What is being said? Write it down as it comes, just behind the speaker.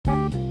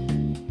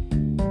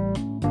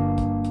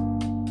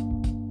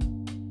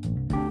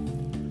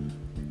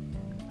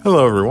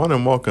Hello, everyone,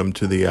 and welcome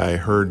to the I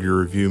Heard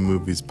Your Review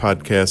Movies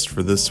podcast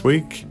for this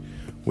week.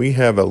 We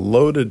have a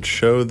loaded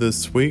show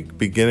this week,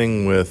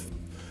 beginning with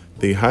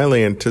the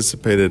highly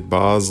anticipated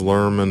Baz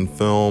Luhrmann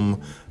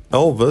film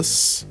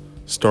Elvis,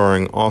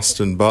 starring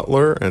Austin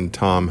Butler and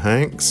Tom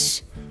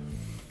Hanks.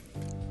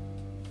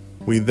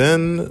 We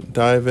then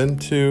dive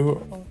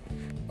into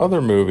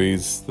other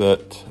movies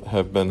that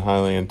have been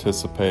highly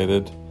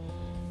anticipated.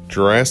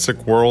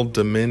 Jurassic World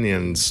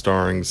Dominion,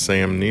 starring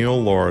Sam Neill,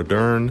 Laura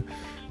Dern,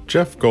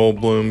 Jeff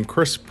Goldblum,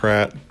 Chris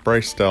Pratt,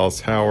 Bryce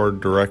Dallas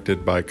Howard,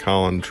 directed by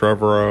Colin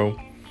Trevorrow.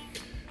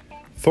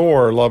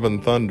 Thor: Love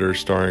and Thunder,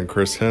 starring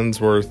Chris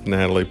Hemsworth,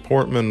 Natalie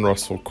Portman,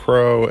 Russell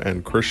Crowe,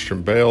 and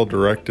Christian Bale,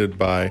 directed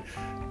by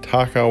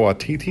Taika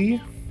Waititi.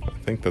 I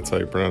think that's how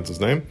you pronounce his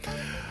name.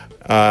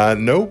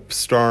 Nope,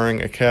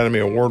 starring Academy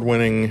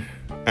Award-winning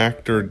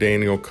actor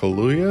Daniel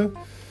Kaluuya,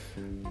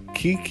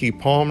 Keke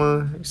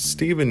Palmer,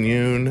 Stephen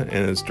Yeun,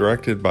 and is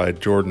directed by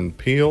Jordan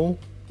Peele.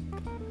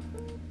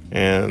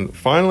 And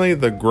finally,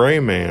 The Gray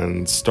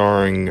Man,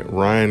 starring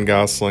Ryan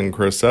Gosling,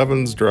 Chris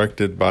Evans,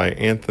 directed by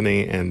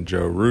Anthony and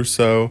Joe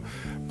Russo,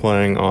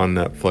 playing on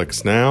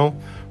Netflix now.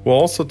 We'll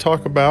also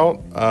talk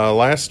about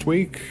last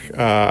week,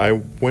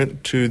 I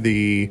went to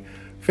the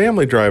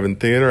Family Drive-In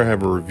Theater. I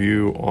have a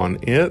review on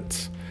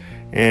it.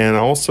 And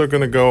I'm also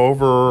going to go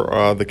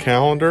over the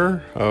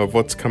calendar of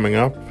what's coming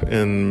up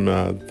in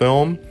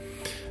film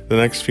the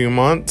next few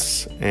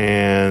months,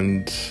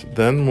 and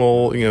then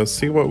we'll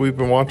see what we've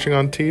been watching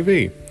on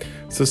TV.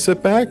 So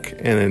sit back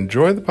and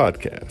enjoy the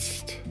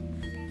podcast.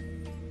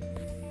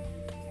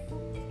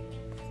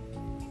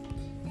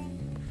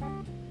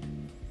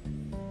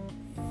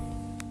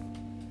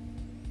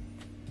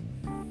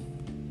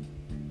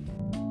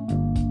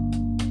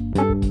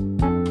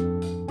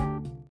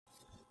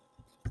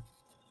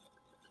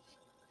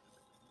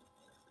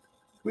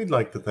 We'd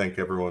like to thank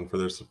everyone for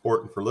their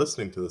support and for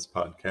listening to this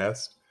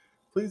podcast.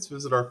 Please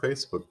visit our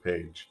Facebook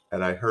page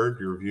at I Heard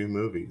Your Review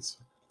Movies,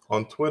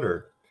 on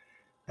Twitter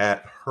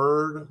at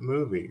Heard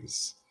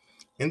Movies,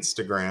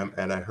 Instagram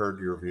at I Heard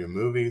Your Review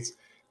Movies,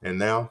 and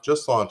now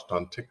just launched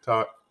on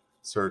TikTok.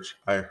 Search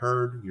I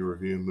Heard Your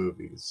Review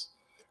Movies.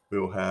 We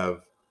will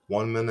have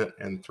 1 minute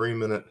and 3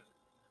 minute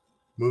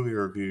movie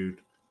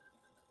reviewed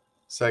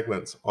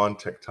segments on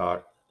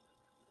TikTok.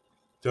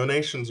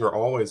 Donations are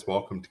always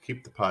welcome to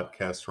keep the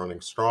podcast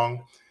running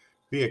strong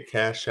via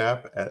Cash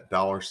App at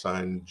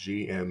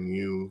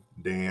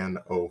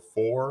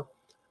 $GMUDan04,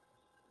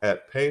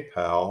 at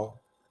PayPal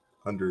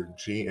under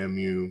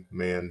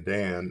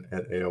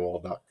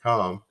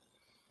GMUMandan@AOL.com.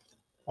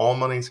 All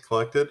monies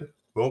collected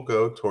will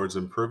go towards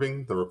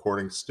improving the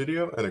recording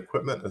studio and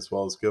equipment, as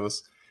well as give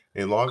us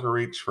a longer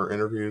reach for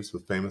interviews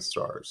with famous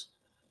stars.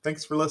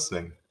 Thanks for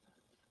listening.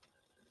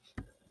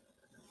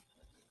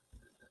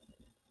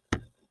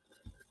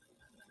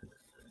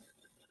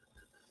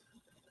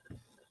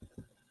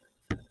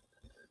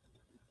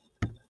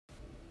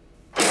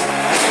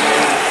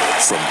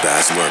 From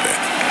Baz Luhrmann,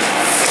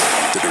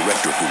 the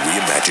director who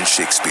reimagined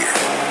Shakespeare,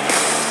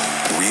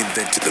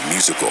 reinvented the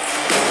musical,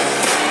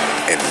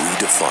 and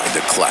redefined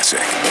a classic,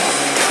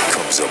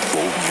 comes a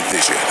bold new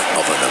vision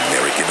of an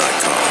American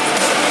icon.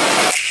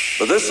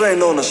 But this ain't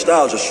no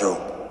nostalgia show.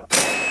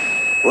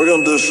 We're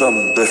gonna do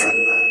something different.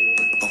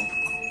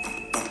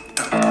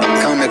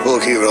 Comic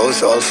book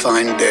heroes all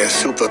find their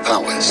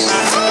superpowers.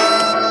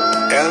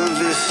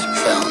 Elvis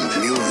found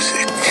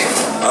music.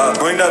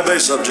 Bring that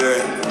bass up,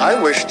 Jerry. I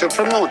wish to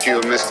promote you,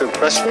 Mr.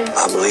 Presley.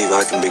 I believe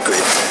I can be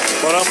great.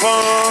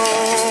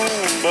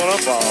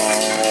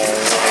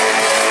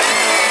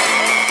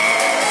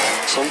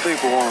 Some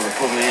people wanted to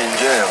put me in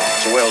jail.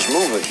 It's a Wells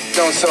movie.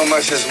 Don't so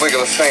much as wiggle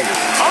a finger.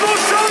 I'm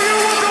gonna show you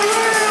what the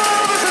real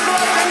Elvis is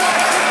like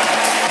tonight.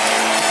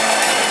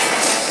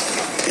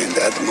 In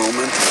that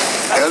moment,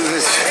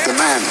 Elvis, the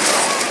man,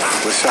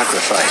 was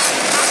sacrificed.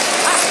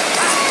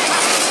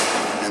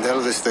 And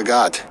Elvis, the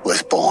god,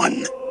 was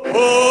born. I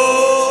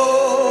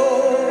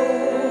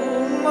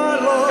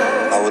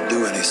would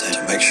do anything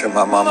to make sure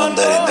my mom and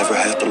daddy never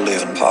have to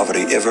live in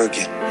poverty ever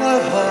again.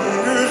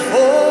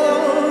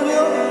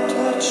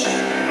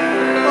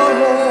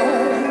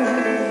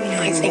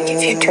 I think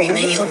if you dream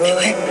it, you'll do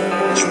it.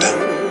 You do?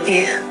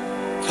 Yeah.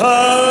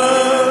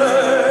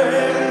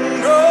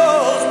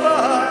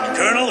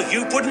 Colonel, if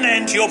you put an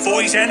end to your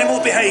boy's animal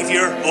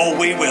behavior, or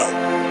we will.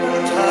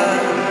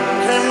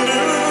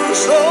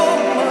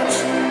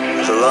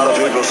 There's a lot of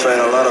people saying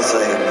a lot of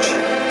things.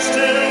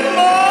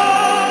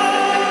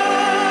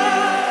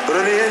 But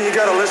in the end, you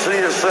gotta listen to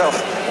yourself.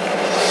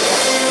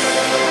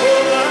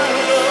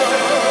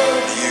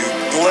 You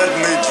bled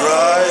me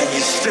dry, and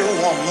you still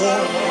want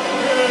more?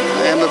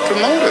 I am a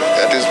promoter.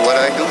 That is what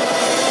I do.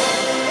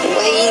 The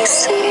way you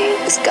sing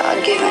is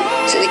God-given,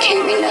 so there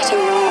can't be nothing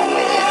wrong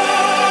with it.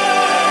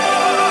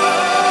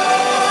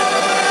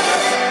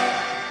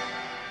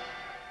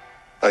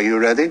 Are you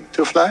ready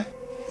to fly?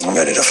 I'm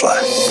ready to fly.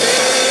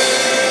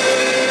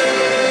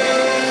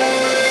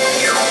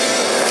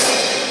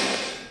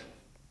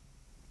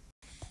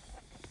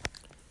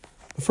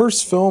 The The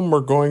first film we're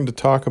going to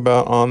talk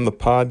about on the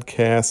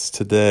podcast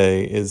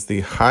today is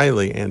the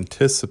highly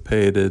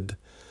anticipated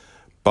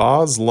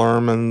Baz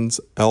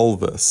Luhrmann's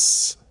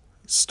Elvis,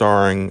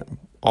 starring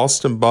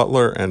Austin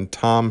Butler and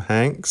Tom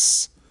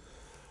Hanks.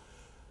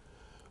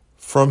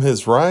 From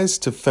his rise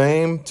to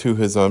fame to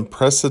his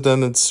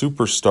unprecedented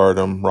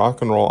superstardom,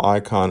 rock and roll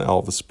icon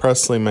Elvis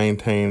Presley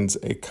maintains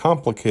a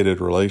complicated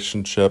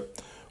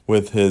relationship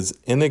with his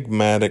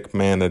enigmatic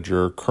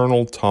manager,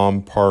 Colonel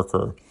Tom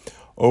Parker,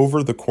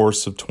 over the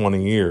course of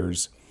 20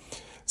 years.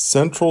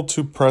 Central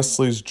to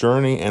Presley's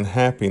journey and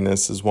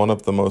happiness is one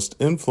of the most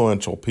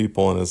influential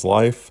people in his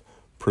life,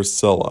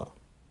 Priscilla.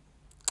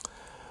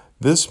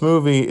 This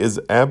movie is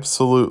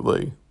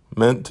absolutely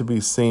meant to be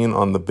seen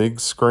on the big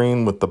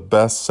screen with the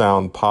best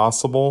sound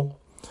possible.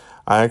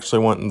 I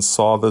actually went and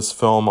saw this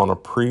film on a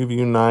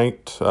preview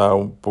night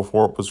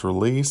before it was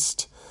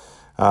released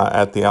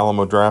at the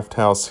Alamo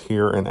Drafthouse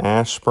here in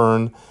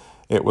Ashburn.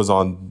 It was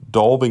on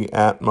Dolby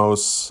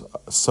Atmos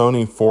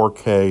Sony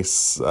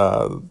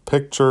 4K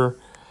picture,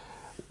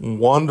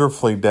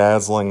 wonderfully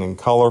dazzling and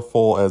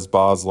colorful as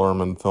Baz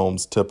Luhrmann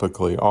films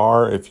typically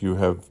are. If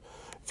you're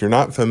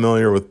not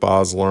familiar with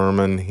Baz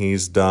Luhrmann,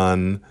 he's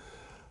done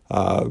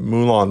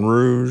Moulin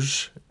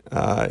Rouge.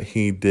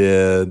 He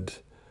did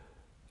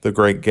The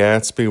Great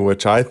Gatsby,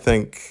 which I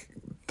think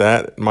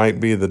that might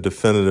be the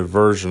definitive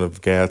version of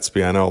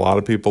Gatsby. I know a lot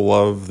of people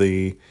love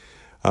the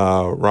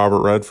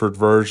Robert Redford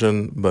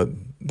version, but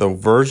the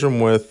version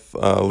with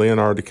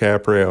Leonardo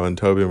DiCaprio and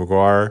Tobey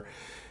Maguire,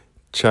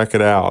 check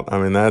it out. I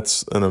mean,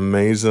 that's an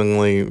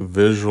amazingly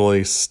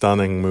visually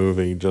stunning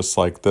movie, just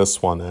like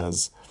this one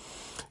is.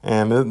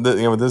 And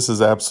this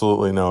is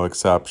absolutely no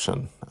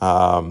exception.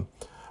 Baz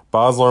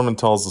Luhrmann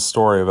tells the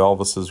story of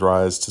Elvis's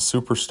rise to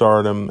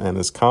superstardom and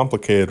his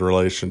complicated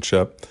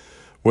relationship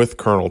with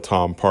Colonel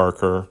Tom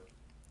Parker.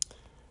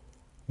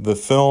 The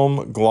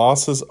film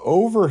glosses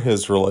over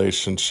his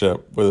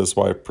relationship with his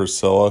wife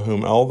Priscilla,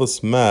 whom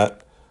Elvis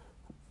met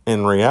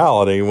in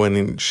reality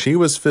when she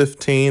was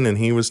 15 and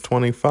he was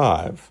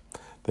 25.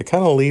 They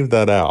kind of leave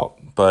that out,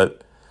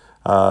 but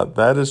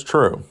that is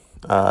true.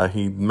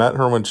 He met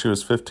her when she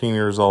was 15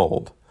 years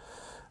old.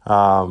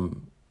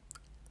 And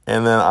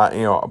then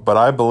but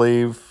I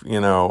believe,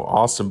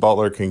 Austin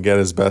Butler can get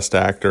his Best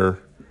Actor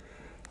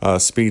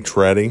speech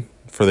ready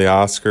for the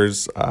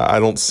Oscars. I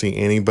don't see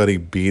anybody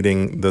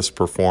beating this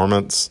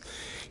performance.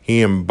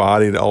 He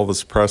embodied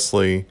Elvis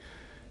Presley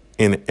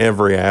in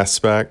every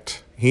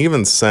aspect. He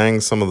even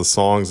sang some of the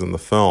songs in the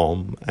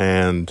film,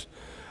 and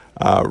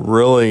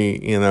really,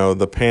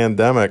 the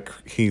pandemic,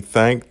 he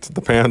thanked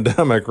the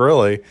pandemic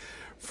really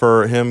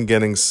for him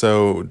getting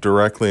so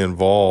directly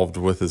involved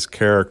with his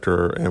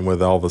character and with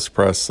Elvis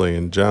Presley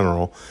in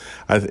general.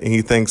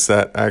 He thinks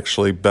that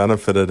actually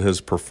benefited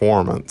his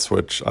performance,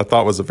 which I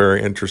thought was a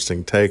very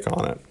interesting take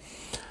on it.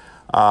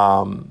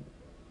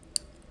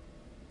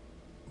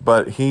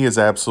 But he is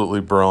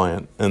absolutely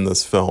brilliant in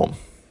this film.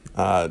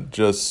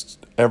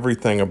 Just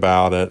everything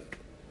about it,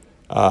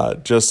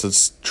 just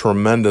a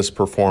tremendous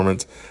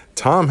performance.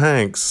 Tom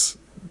Hanks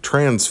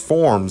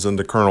transforms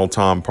into Colonel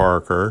Tom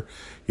Parker.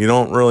 You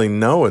don't really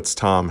know it's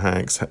Tom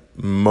Hanks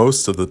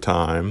most of the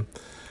time.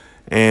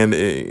 And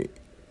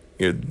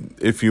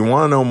if you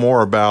want to know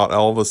more about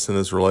Elvis and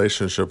his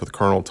relationship with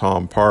Colonel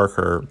Tom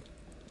Parker,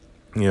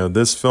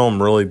 this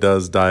film really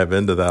does dive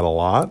into that a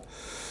lot.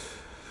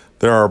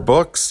 There are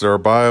books, there are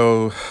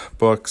bio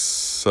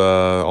books,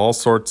 all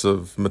sorts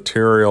of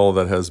material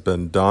that has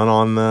been done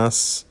on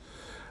this.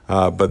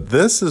 But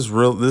this is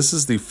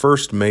the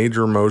first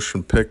major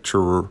motion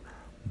picture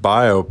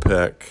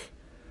biopic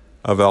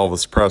of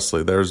Elvis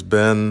Presley. There's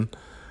been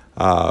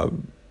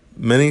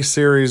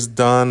miniseries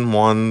done,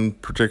 one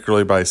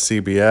particularly by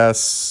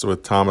CBS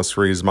with Thomas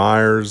Rhys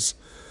Meyers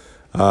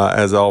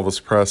as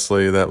Elvis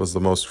Presley. That was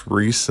the most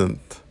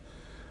recent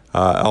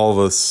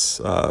Elvis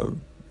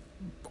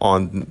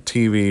on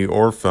TV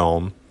or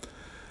film.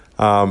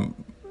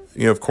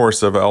 Of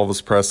course,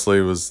 Elvis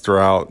Presley was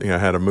throughout,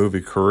 had a movie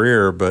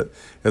career, but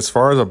as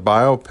far as a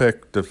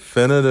biopic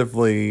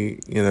definitively,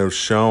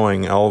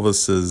 showing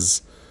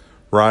Elvis's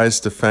rise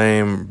to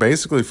fame,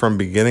 basically from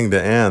beginning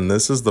to end,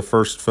 this is the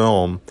first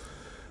film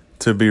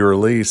to be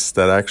released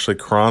that actually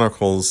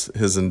chronicles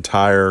his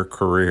entire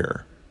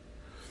career.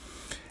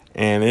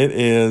 And it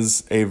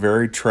is a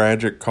very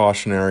tragic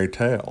cautionary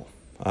tale.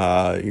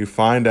 You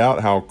find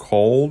out how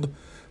cold,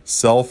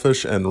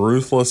 selfish, and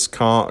ruthless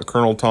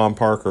Colonel Tom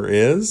Parker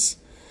is,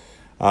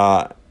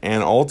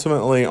 and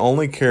ultimately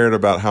only cared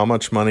about how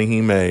much money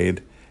he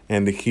made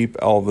and to keep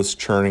Elvis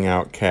churning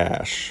out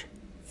cash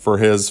for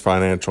his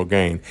financial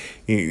gain.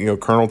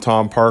 Colonel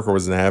Tom Parker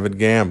was an avid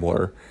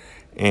gambler,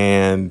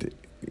 and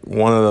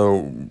one of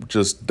the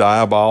just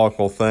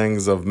diabolical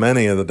things of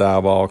many of the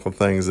diabolical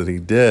things that he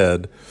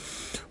did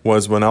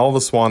was when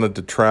Elvis wanted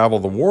to travel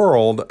the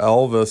world,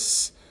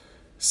 Elvis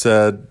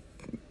said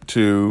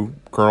to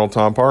Colonel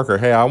Tom Parker,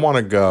 hey, I want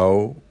to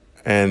go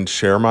and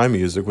share my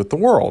music with the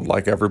world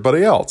like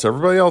everybody else.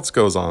 Everybody else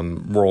goes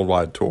on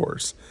worldwide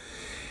tours.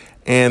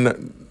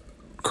 And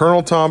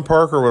Colonel Tom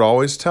Parker would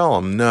always tell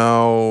him,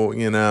 no,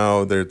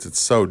 it's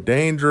so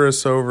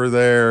dangerous over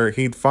there.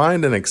 He'd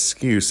find an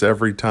excuse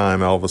every time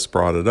Elvis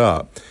brought it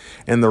up.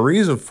 And the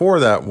reason for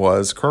that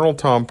was Colonel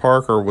Tom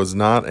Parker was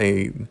not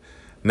a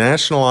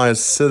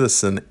nationalized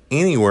citizen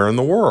anywhere in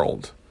the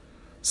world.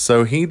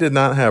 So he did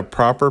not have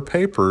proper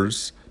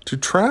papers to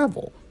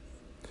travel.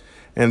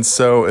 And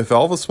so if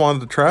Elvis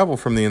wanted to travel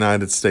from the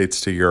United States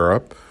to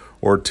Europe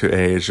or to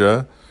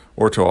Asia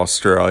or to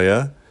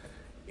Australia,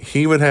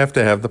 he would have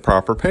to have the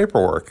proper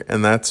paperwork.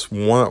 And that's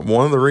one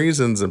of the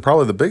reasons, and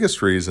probably the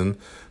biggest reason,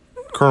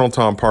 Colonel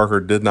Tom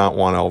Parker did not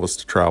want Elvis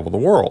to travel the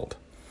world.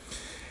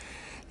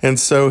 And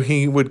so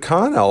he would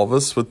con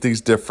Elvis with these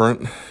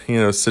different,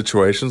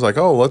 situations like,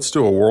 oh, let's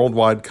do a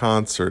worldwide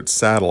concert,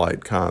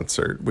 satellite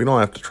concert. We don't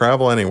have to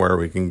travel anywhere.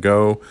 We can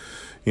go,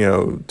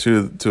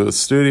 to a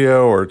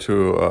studio or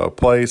to a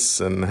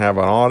place and have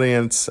an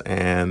audience,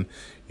 and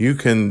you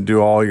can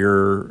do all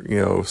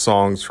your,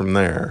 songs from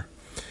there.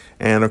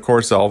 And of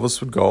course, Elvis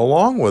would go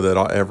along with it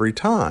every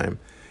time.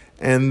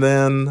 And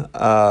then,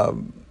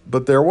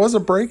 but there was a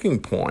breaking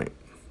point.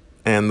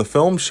 And the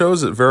film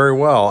shows it very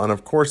well. And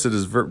of course, it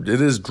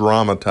is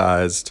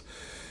dramatized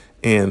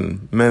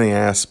in many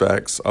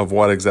aspects of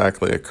what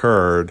exactly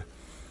occurred.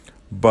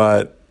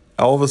 But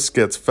Elvis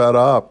gets fed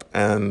up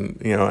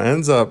and,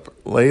 ends up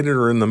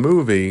later in the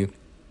movie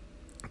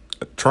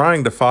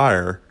trying to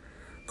fire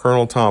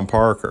Colonel Tom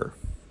Parker.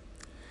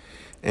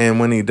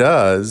 And when he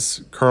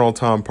does, Colonel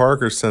Tom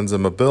Parker sends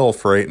him a bill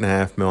for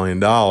 $8.5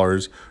 million,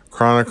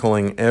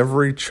 chronicling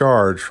every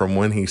charge from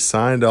when he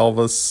signed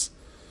Elvis,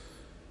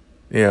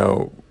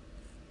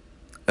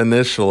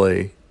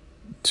 initially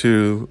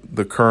to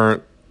the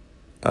current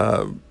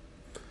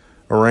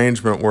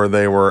arrangement where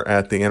they were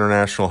at the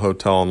International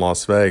Hotel in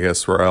Las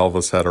Vegas, where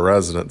Elvis had a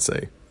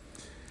residency.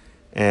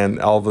 And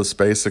Elvis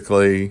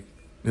basically,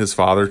 his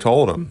father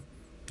told him,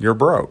 "You're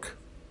broke.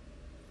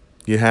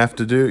 You have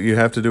to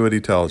do what he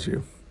tells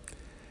you."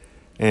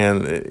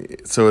 And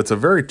so it's a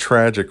very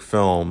tragic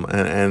film.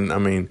 And I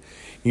mean,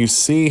 you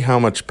see how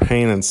much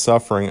pain and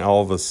suffering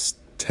Elvis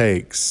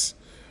takes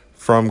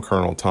from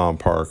Colonel Tom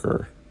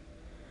Parker.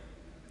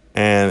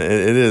 And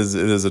it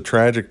is a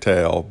tragic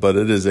tale, but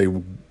it is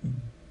a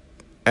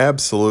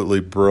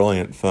absolutely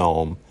brilliant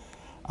film.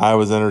 I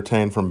was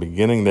entertained from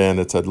beginning to end.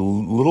 It's a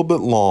little bit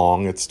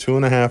long. It's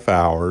 2.5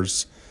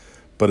 hours,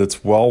 but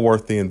it's well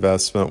worth the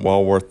investment,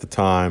 well worth the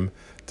time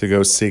to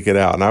go seek it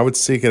out. And I would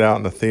seek it out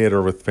in the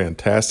theater with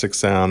fantastic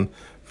sound,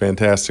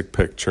 fantastic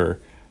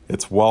picture.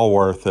 It's well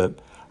worth it.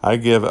 I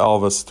give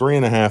Elvis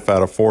 3.5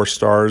 out of 4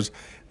 stars.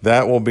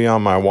 That will be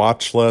on my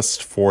watch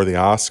list for the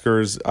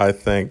Oscars. I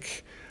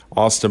think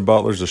Austin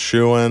Butler's a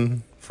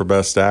shoo-in for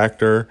Best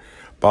Actor.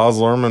 Baz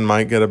Luhrmann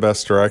might get a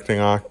Best Directing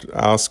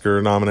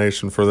Oscar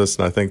nomination for this,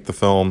 and I think the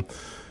film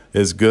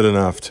is good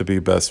enough to be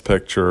Best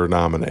Picture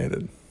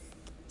nominated.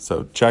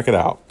 So check it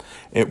out.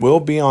 It will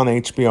be on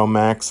HBO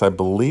Max. I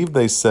believe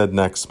they said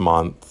next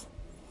month.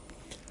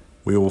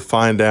 We will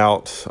find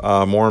out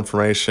more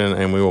information,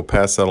 and we will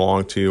pass that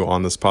along to you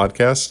on this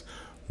podcast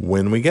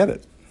when we get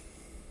it.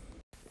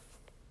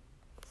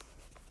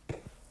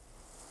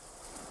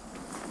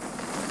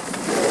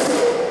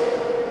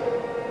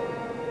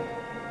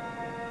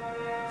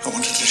 I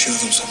wanted to show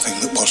them something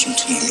that wasn't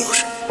an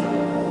illusion.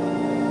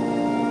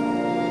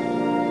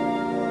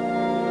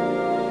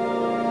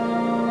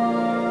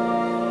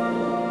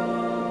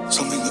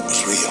 Something that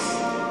was real.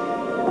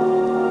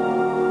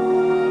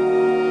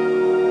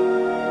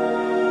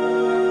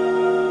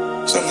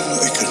 Something that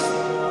they could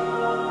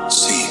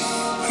see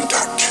and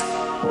touch.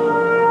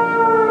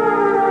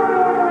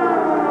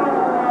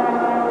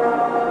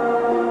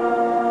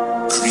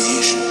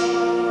 Creation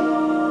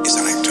is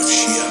an act of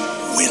sheer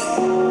will.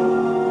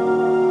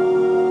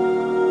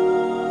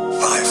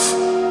 Life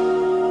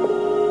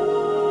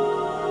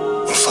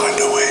will find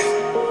a way.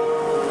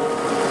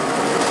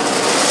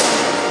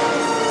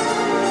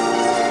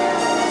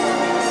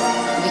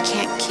 We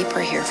can't keep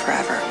her here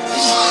forever.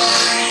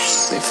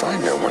 They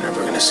find her, we're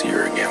never going to see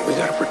her again. We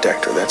got to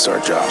protect her. That's our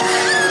job.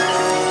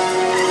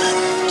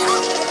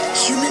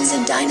 Humans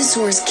and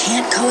dinosaurs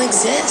can't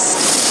coexist.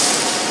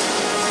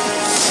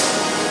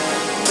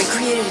 We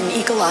created an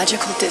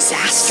ecological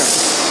disaster.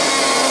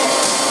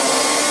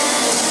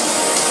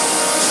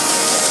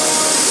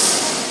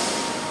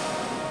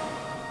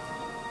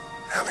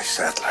 Ellie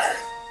Sattler.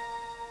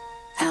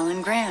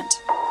 Alan Grant.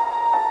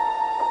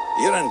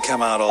 You didn't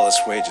come out all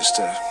this way just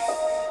to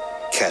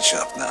catch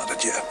up now,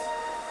 did you?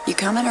 You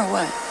coming or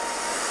what?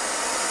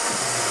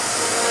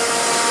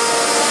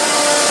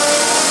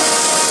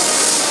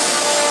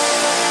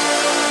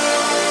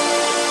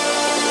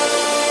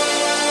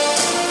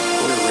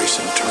 We're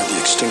racing toward the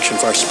extinction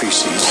of our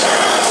species.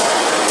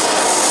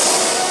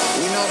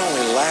 We not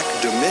only lack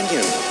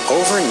dominion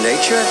over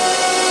nature,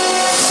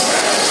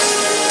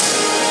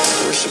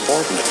 we're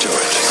subordinate to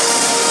it.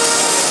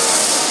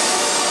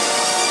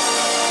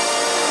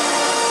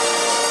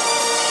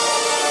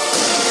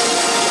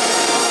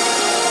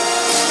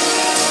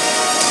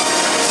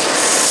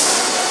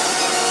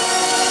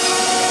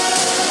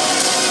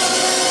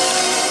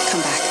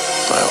 Come back.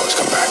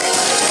 come back.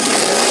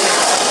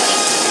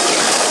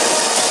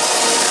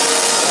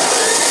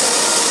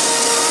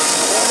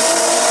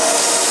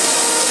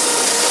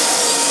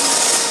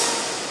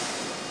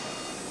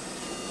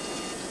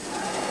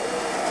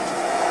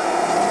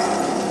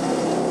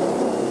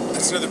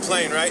 That's another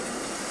plane, right?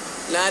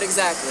 Not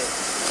exactly.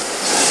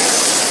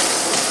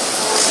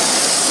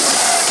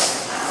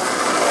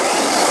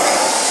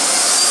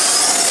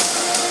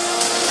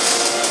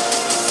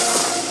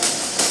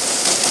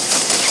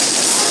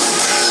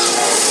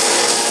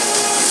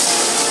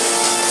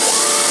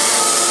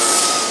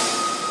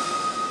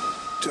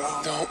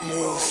 Don't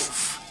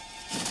move.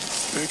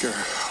 Bigger.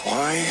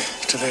 Why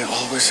do they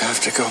always have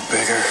to go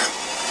bigger?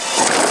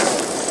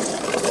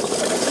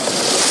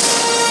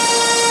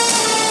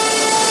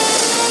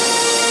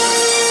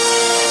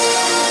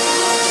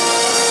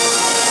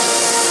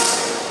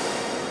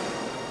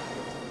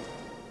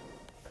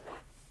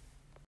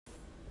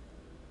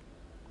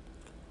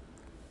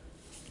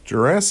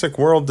 Jurassic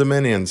World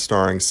Dominion,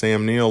 starring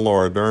Sam Neill,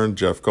 Laura Dern,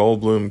 Jeff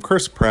Goldblum,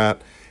 Chris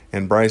Pratt,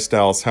 and Bryce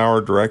Dallas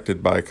Howard,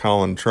 directed by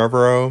Colin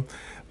Trevorrow.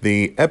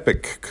 The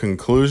epic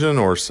conclusion,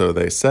 or so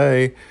they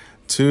say,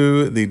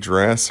 to the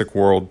Jurassic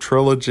World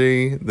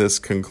trilogy. This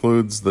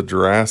concludes the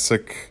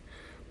Jurassic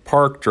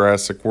Park,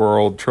 Jurassic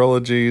World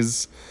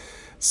trilogies.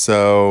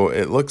 So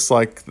it looks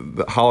like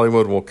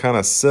Hollywood will kind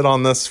of sit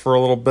on this for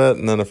a little bit,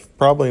 and then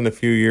probably in a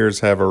few years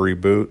have a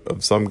reboot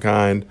of some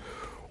kind,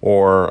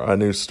 or a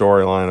new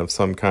storyline of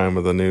some kind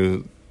with a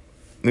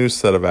new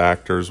set of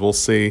actors. We'll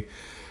see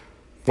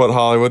what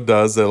Hollywood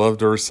does. They love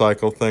to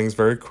recycle things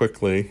very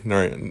quickly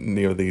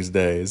these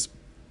days.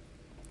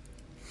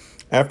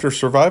 After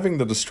surviving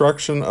the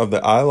destruction of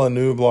the Isla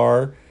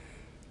Nublar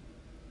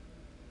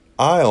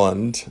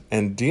Island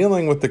and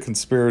dealing with the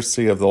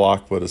conspiracy of the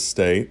Lockwood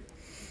estate,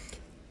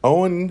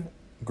 Owen,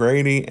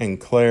 Grady, and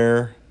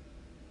Claire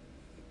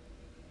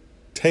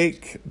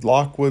take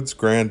Lockwood's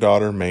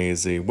granddaughter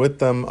Maisie with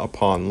them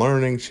upon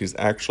learning she's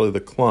actually the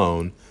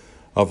clone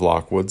of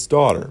Lockwood's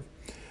daughter.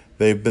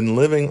 They've been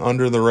living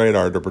under the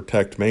radar to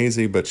protect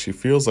Maisie, but she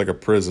feels like a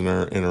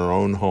prisoner in her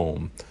own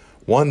home.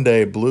 One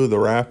day, Blue the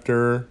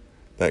raptor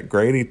that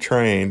Grady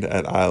trained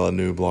at Isla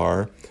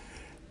Nublar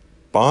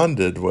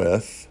bonded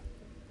with,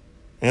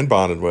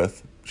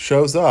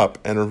 shows up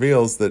and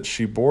reveals that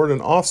she bore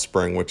an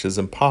offspring, which is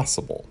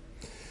impossible.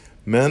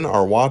 Men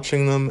are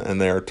watching them,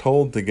 and they are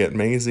told to get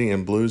Maisie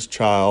and Blue's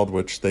child,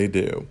 which they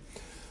do.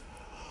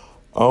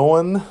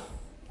 Owen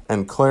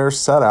and Claire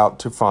set out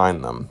to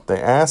find them.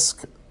 They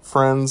ask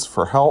friends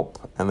for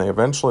help, and they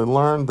eventually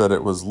learn that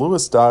it was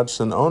Lewis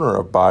Dodgson, owner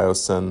of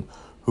Biosyn,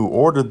 who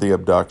ordered the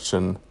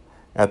abduction.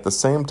 At the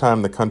same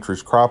time, the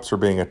country's crops are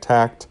being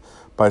attacked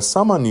by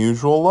some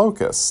unusual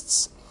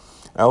locusts.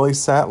 Ellie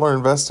Sattler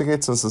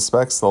investigates and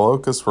suspects the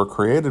locusts were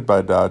created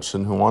by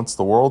Dodgson, who wants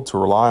the world to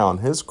rely on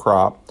his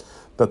crop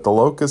that the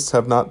locusts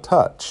have not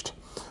touched.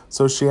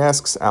 So she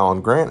asks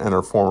Alan Grant and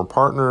her former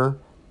partner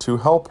to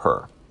help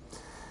her.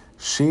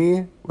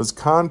 She was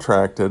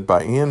contracted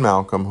by Ian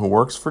Malcolm, who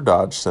works for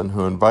Dodgson,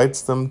 who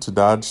invites them to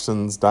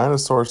Dodgson's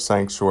dinosaur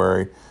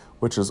sanctuary,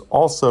 which is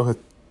also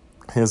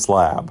his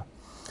lab.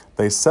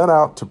 They set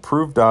out to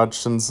prove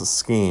Dodgson's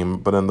scheme,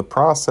 but in the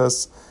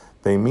process,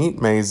 they meet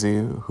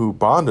Maisie, who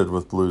bonded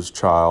with Blue's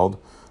child,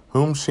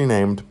 whom she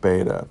named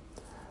Beta.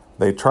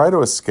 They try to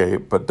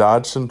escape, but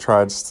Dodgson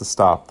tries to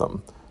stop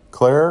them.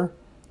 Claire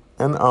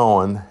and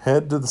Owen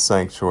head to the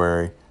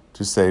sanctuary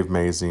to save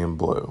Maisie and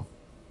Blue.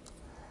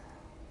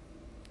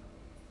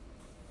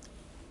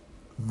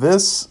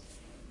 This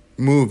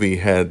movie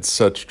had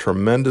such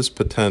tremendous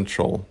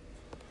potential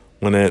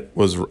when it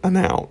was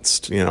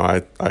announced.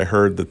 I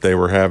heard that they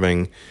were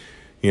having,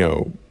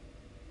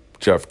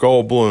 Jeff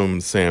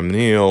Goldblum, Sam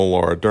Neill,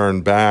 Laura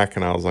Dern back,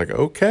 and I was like,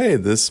 okay,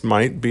 this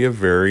might be a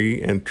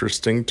very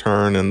interesting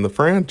turn in the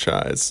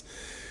franchise.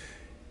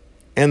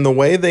 And the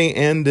way they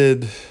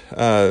ended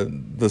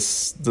the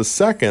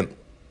second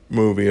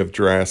movie of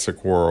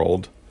Jurassic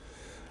World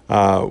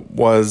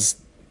was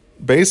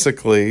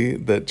basically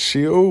that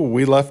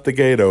we left the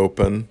gate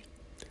open,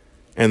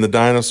 and the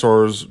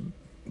dinosaurs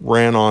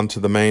ran onto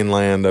the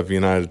mainland of the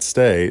United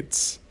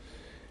States,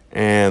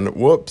 and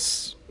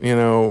whoops,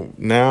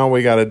 now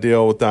we got to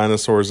deal with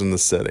dinosaurs in the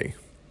city.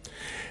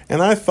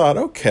 And I thought,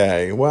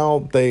 okay, well,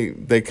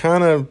 they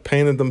kind of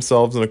painted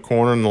themselves in a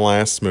corner in the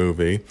last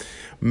movie.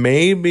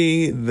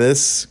 Maybe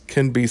this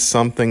can be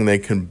something they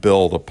can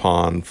build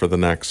upon for the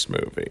next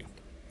movie.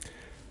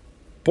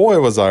 Boy,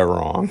 was I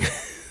wrong.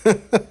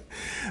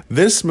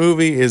 This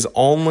movie is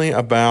only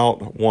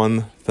about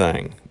one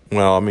thing.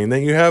 Well,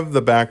 you have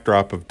the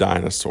backdrop of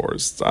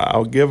dinosaurs.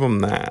 I'll give them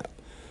that.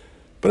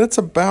 But it's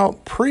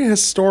about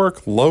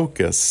prehistoric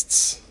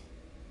locusts,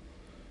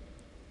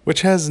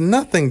 which has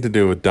nothing to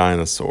do with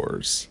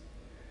dinosaurs.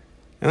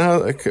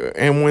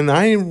 And when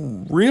I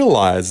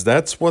realized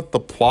that's what the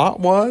plot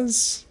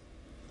was,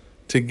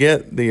 to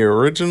get the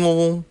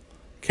original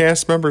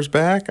cast members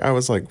back, I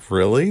was like,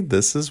 really?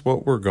 This is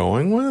what we're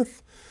going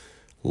with?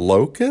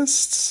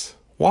 Locusts?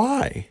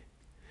 Why?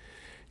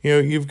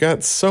 You've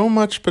got so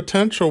much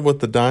potential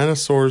with the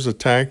dinosaurs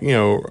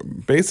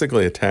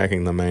basically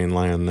attacking the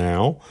mainland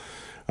now,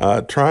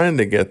 trying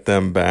to get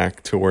them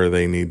back to where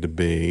they need to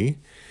be.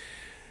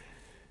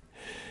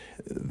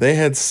 They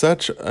had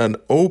such an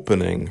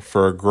opening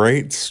for a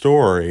great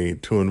story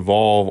to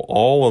involve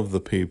all of the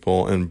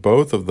people in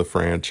both of the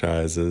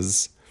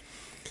franchises.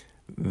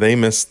 They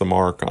missed the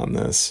mark on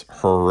this,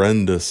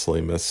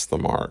 horrendously missed the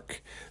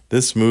mark.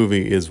 This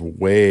movie is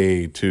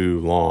way too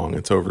long.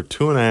 It's over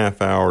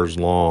 2.5 hours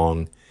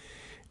long,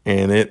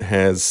 and it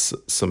has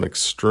some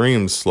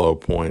extreme slow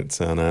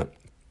points in it.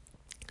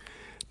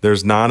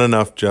 There's not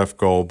enough Jeff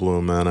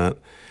Goldblum in it.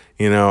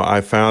 I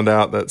found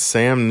out that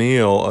Sam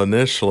Neill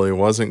initially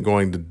wasn't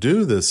going to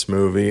do this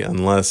movie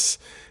unless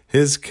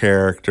his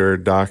character,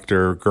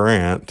 Dr.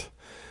 Grant,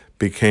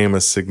 became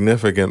a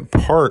significant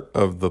part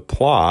of the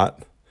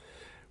plot,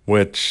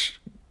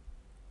 which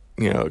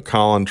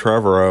Colin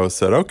Trevorrow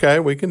said, okay,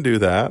 we can do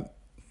that.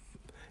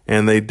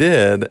 And they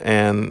did.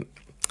 And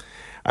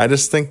I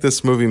just think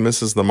this movie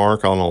misses the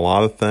mark on a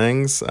lot of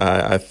things.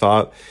 I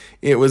thought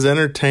it was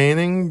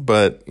entertaining,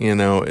 but,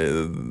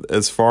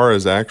 as far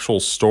as actual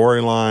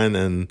storyline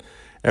and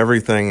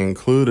everything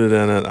included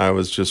in it, I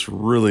was just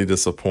really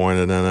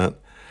disappointed in it.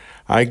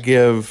 I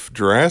give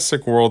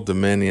Jurassic World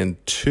Dominion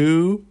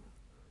 2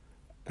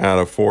 out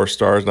of 4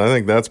 stars, and I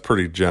think that's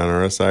pretty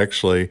generous. I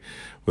actually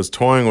was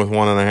toying with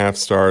 1.5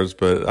 stars,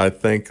 but I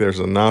think there's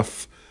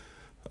enough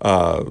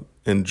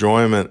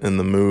enjoyment in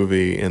the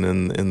movie and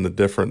in the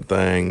different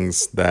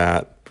things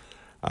that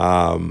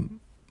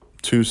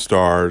 2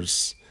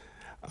 stars.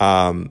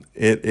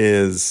 It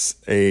is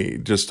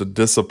just a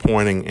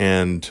disappointing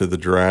end to the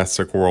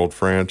Jurassic World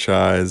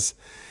franchise.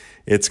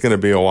 It's going to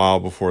be a while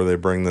before they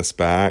bring this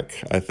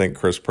back. I think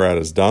Chris Pratt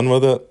is done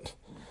with it.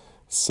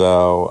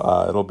 So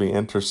it'll be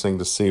interesting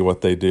to see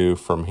what they do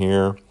from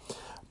here.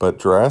 But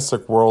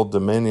Jurassic World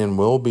Dominion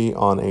will be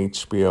on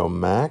HBO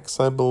Max,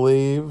 I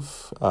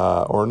believe.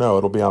 Or no,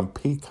 it'll be on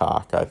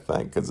Peacock, I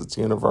think, because it's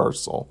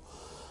Universal.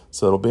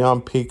 So it'll be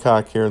on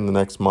Peacock here in the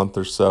next month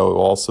or so. It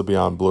will also be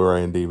on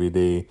Blu-ray and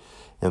DVD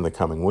in the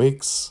coming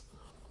weeks,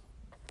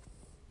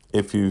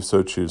 if you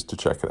so choose to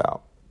check it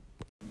out.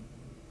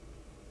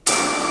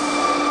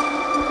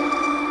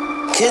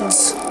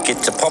 Kids,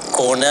 get your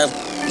popcorn now.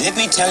 Let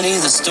me tell you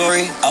the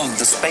story of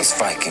the space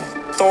Viking,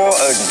 Thor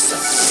Odinson.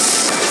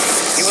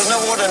 He was no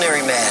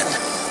ordinary man.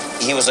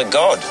 He was a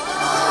god.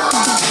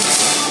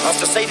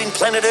 After saving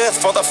planet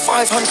Earth for the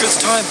 500th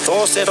time,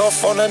 Thor set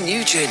off on a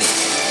new journey.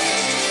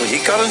 When he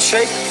got in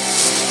shape,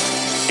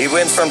 he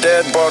went from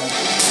dad bod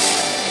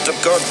to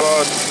god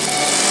bod.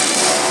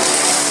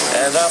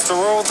 And after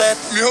all that,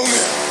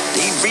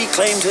 he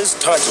reclaimed his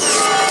title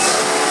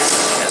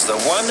as the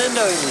one and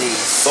only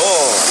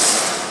Thor.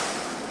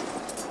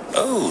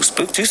 Oh,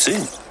 spoke too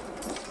soon.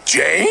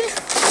 Jane?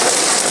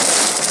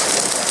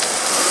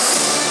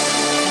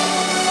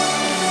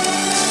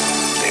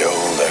 The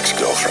old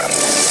ex-girlfriend.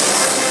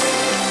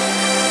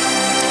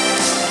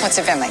 What's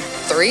it been, like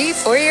 3,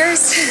 4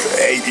 years?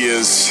 8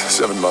 years,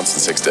 7 months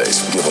and 6 days,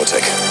 give or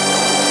take.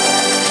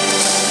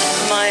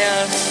 Am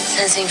I,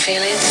 sensing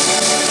feelings?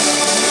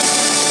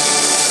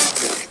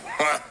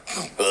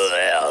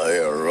 Well,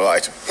 you're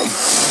right.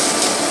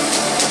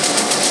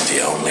 The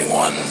only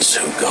ones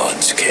who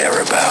gods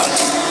care about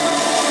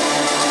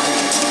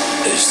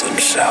is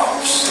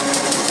themselves.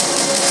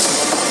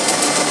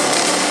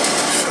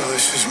 So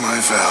this is my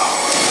vow.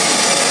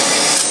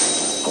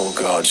 All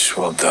gods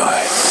will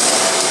die.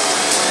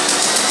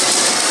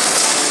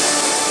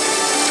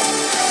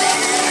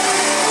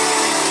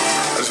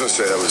 I just want to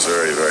say that was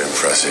very, very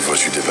impressive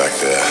what you did back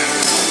there.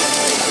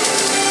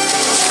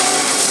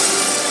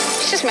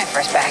 He's just my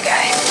first bad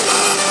guy.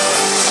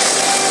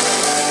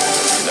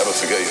 You never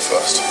forget your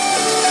first. You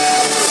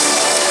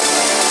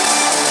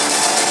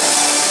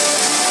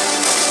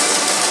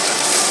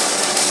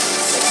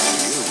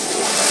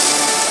are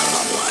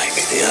not like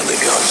the other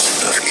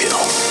gods of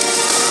kill.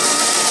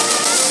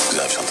 You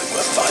have something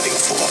worth fighting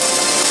for.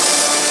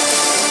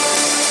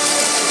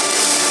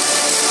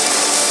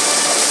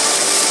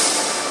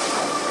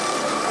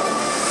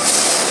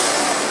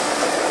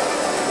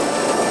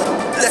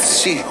 Let's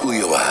see who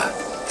you are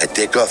and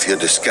take off your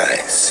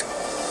disguise.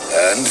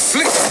 And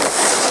flick.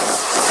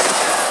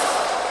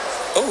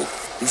 Oh,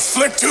 you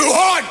flicked too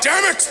hard,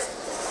 damn it!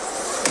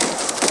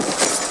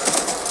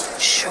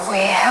 Should we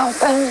help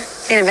him?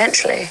 And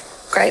eventually,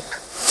 grape.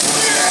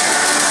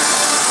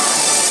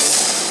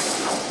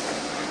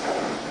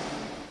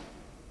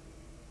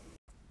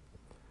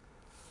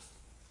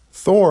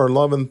 Thor: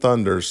 Love and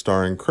Thunder,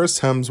 starring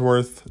Chris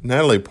Hemsworth,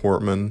 Natalie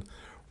Portman,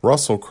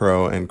 Russell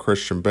Crowe, and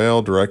Christian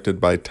Bale,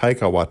 directed by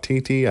Taika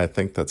Waititi. I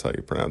think that's how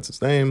you pronounce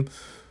his name.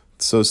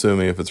 So sue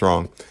me if it's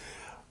wrong.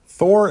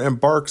 Thor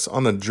embarks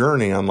on a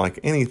journey unlike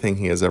anything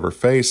he has ever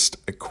faced,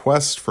 a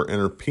quest for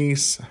inner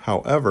peace.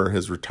 However,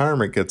 his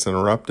retirement gets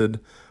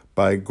interrupted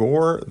by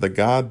Gorr the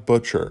God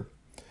Butcher,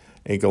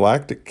 a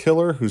galactic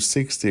killer who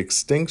seeks the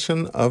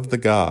extinction of the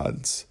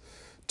gods.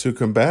 To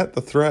combat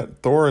the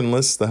threat, Thor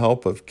enlists the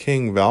help of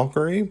King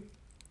Valkyrie,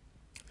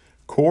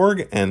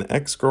 Korg and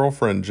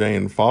ex-girlfriend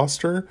Jane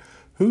Foster,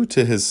 who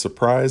to his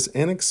surprise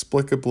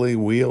inexplicably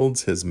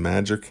wields his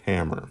magic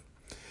hammer.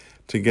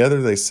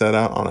 Together they set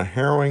out on a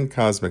harrowing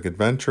cosmic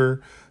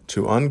adventure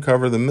to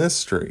uncover the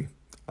mystery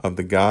of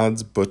the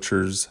God's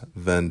Butcher's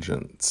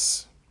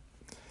vengeance.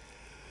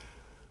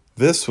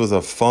 This was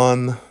a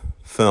fun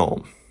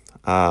film.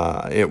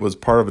 It was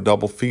part of a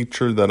double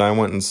feature that I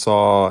went and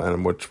saw,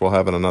 and which we'll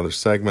have in another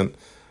segment,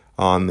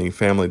 on the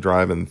Family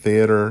Drive-In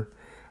Theater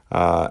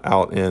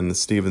out in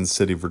Stevens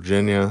City,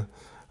 Virginia.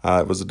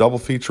 It was a double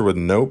feature with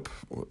Nope,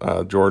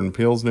 Jordan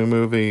Peele's new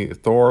movie.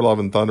 Thor: Love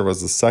and Thunder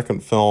was the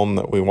second film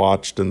that we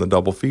watched in the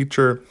double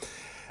feature.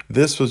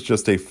 This was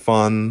just a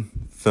fun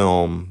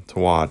film to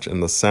watch,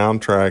 and the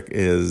soundtrack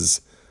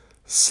is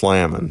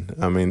slamming.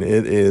 I mean,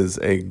 it is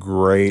a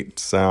great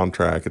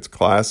soundtrack. It's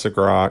classic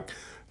rock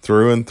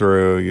through and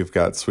through. You've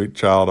got Sweet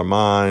Child of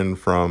Mine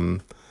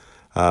from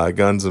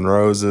Guns N'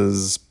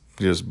 Roses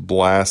just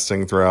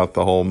blasting throughout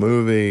the whole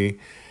movie.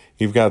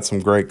 You've got some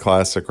great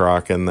classic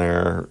rock in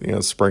there,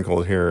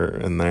 sprinkled here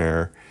and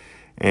there.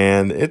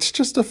 And it's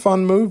just a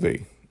fun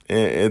movie.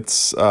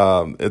 It's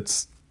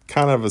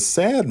kind of a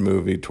sad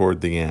movie toward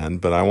the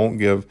end, but I won't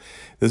give...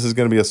 This is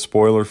going to be a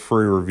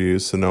spoiler-free review,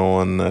 so no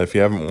one... if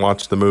you haven't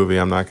watched the movie,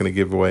 I'm not going to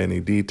give away any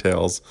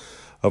details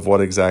of what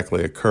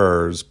exactly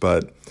occurs.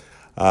 But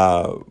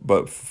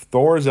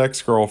Thor's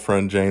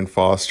ex-girlfriend, Jane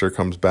Foster,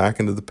 comes back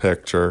into the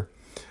picture.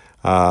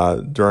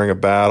 During a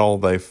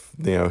battle,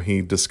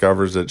 he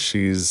discovers that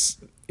she's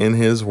in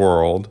his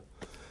world,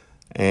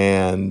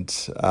 and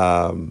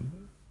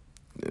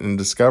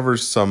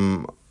discovers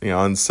some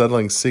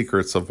unsettling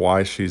secrets of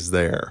why she's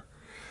there.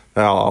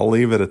 Now, I'll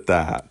leave it at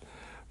that.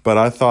 But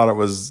I thought it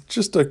was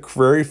just a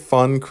very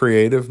fun,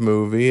 creative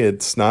movie.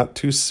 It's not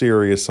too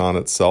serious on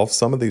itself.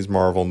 Some of these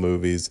Marvel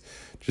movies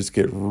just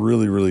get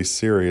really, really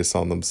serious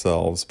on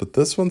themselves. But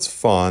this one's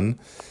fun.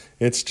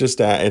 It's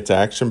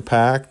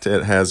action-packed.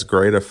 It has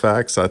great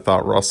effects. I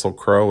thought Russell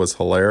Crowe was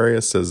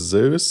hilarious as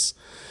Zeus,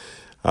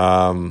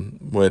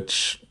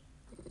 which,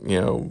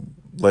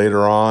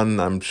 later on,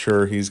 I'm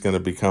sure he's going to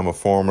become a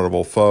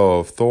formidable foe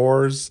of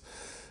Thor's.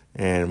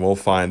 And we'll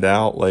find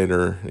out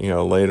later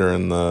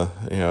in the,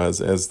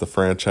 as the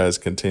franchise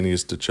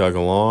continues to chug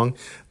along.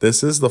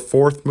 This is the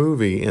fourth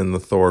movie in the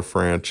Thor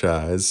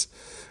franchise.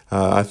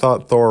 I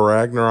thought Thor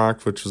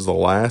Ragnarok, which was the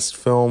last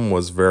film,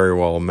 was very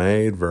well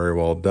made, very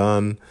well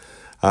done.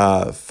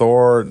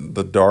 Thor: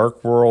 The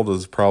Dark World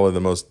is probably the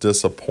most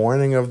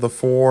disappointing of the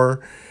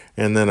four.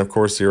 And then, of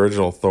course, the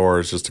original Thor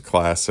is just a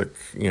classic,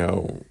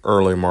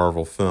 early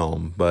Marvel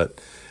film. But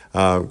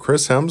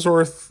Chris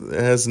Hemsworth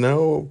has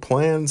no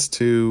plans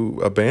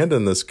to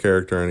abandon this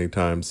character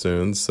anytime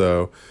soon,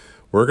 so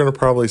we're going to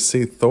probably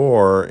see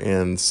Thor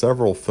in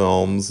several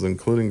films,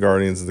 including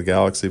Guardians of the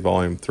Galaxy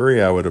Volume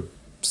 3. I would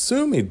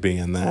assume he'd be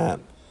in that,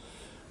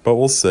 but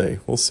we'll see.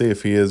 We'll see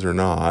if he is or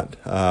not.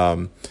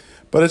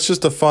 But it's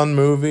just a fun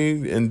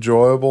movie,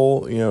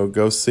 enjoyable.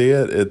 Go see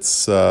it. It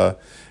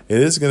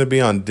is going to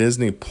be on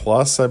Disney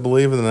Plus, I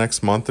believe, in the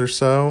next month or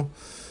so.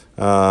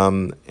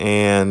 But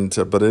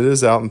it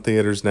is out in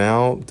theaters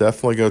now.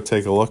 Definitely go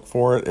take a look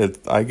for it.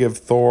 I give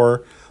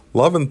Thor: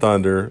 Love and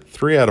Thunder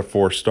 3 out of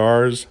 4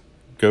 stars.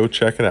 Go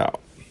check it out.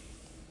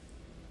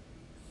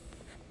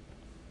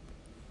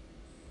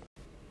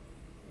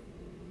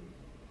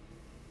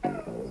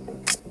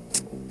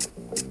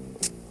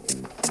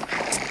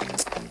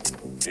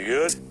 You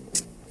good?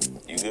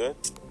 You good?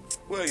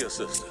 Where's your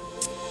sister?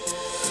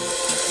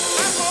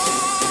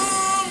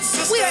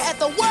 We are at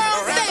the world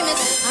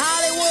famous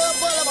Hollywood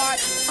Boulevard.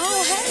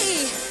 Oh,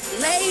 hey,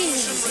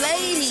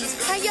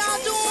 ladies, how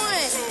y'all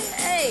doing?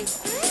 Hey.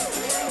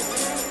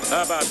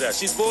 How about that?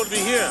 She's supposed to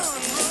be here.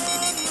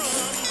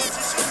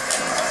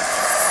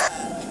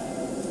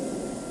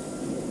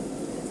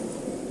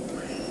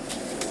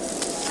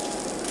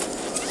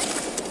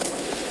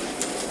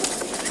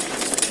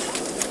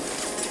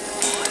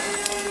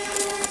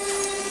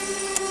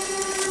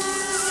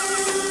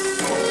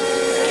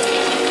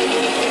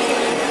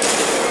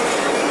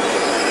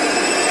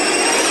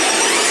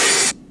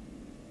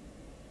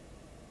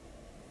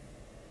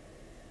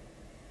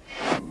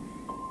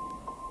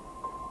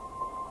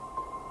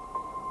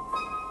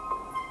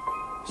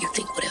 You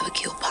think whatever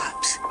killed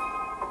Pops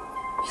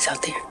is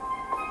out there?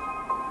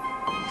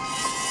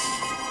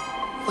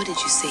 What did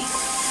you see?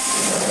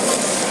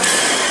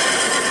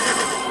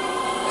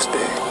 It's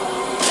big.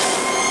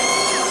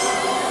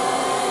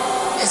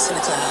 It's in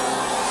the cloud.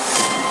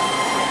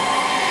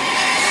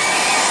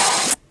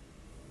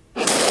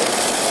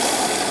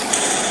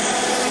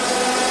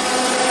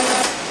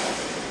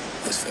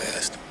 That's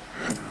fast.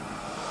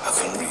 I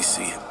couldn't really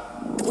see it.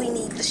 We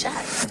need the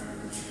shot.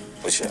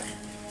 What shot?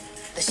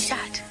 The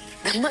shot.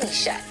 The money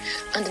shot.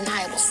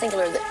 Undeniable,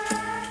 singular, the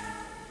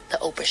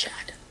Oprah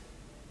shot.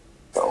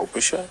 The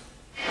Oprah shot?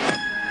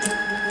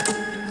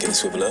 Can you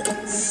swivel up? A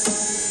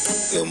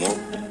little more?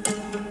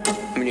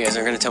 I mean, you guys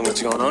aren't going to tell me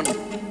what's going on?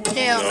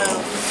 Hell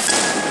no.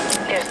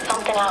 There's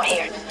something out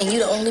here. And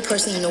you're the only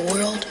person in the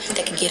world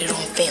that can get it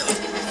on film.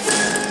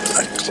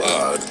 That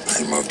cloud,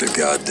 they moved a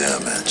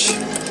goddamn inch.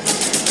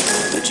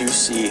 Did you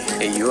see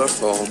a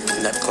UFO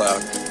in that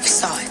cloud? We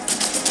saw it.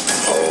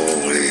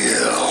 Holy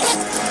hell.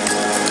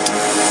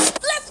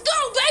 Let's go,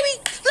 baby!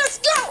 Let's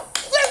go!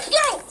 Let's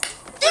go!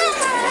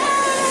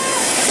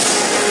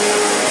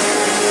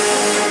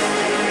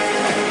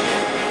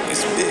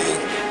 It's big.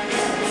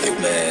 They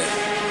mad.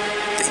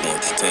 They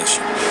want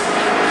attention.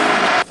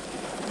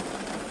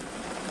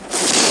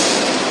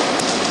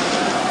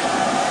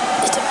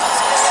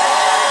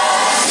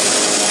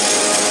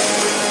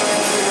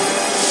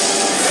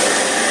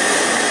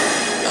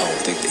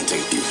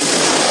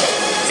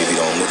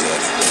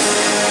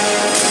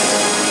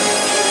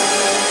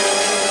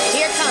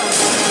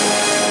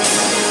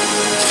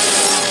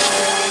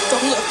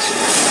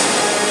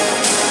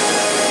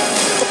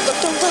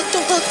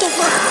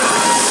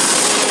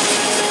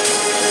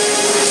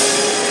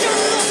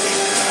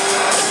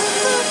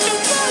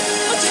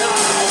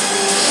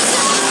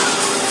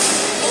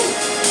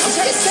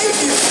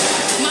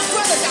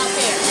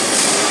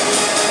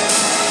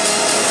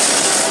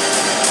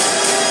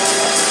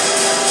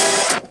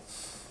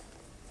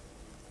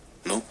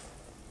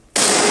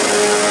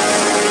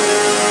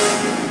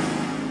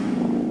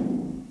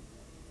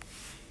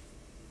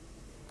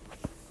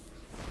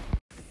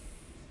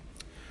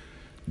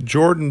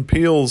 Jordan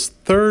Peele's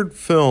third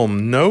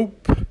film,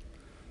 Nope,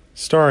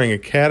 starring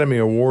Academy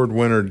Award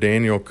winner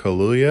Daniel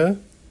Kaluuya,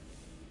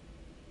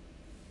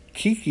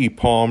 Keke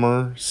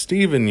Palmer,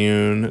 Stephen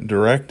Yeun,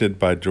 directed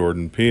by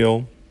Jordan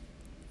Peele.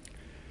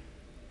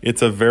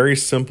 It's a very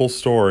simple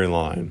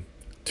storyline.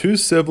 Two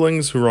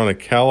siblings who run a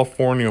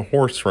California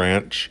horse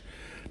ranch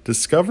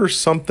discover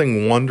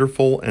something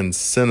wonderful and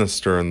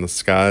sinister in the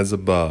skies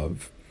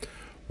above,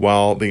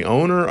 while the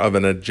owner of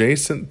an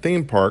adjacent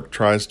theme park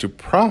tries to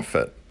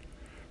profit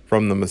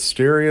from the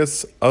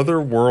mysterious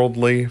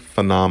otherworldly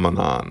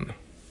phenomenon.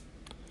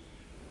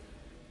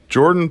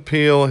 Jordan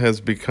Peele has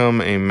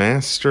become a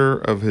master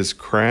of his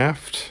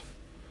craft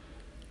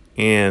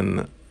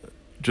in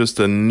just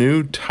a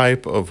new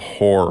type of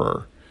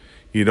horror.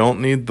 You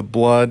don't need the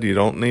blood, you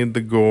don't need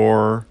the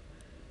gore.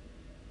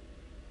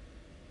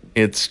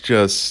 It's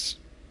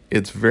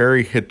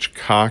very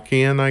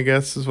Hitchcockian, I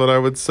guess is what I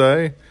would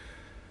say.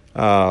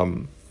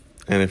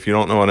 And if you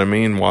don't know what I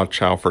mean,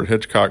 watch Alfred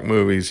Hitchcock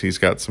movies. He's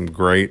got some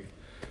great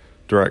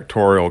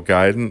directorial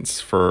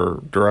guidance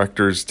for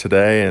directors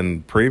today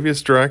and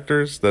previous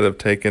directors that have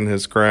taken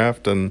his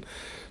craft and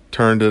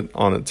turned it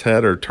on its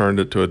head or turned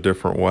it to a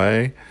different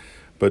way.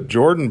 But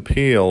Jordan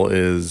Peele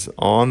is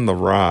on the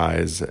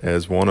rise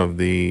as one of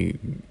the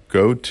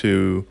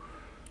go-to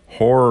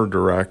horror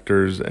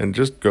directors and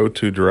just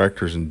go-to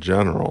directors in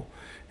general.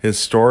 His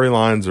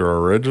storylines are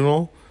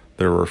original,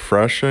 they're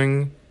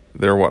refreshing,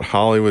 they're what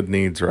Hollywood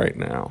needs right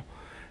now.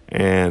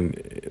 And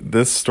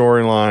this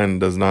storyline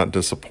does not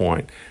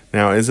disappoint.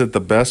 Now, is it the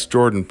best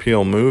Jordan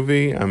Peele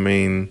movie? I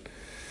mean,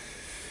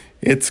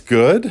 it's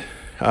good.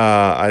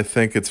 I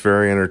think it's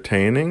very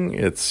entertaining.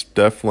 It's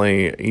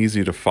definitely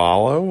easy to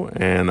follow,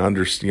 and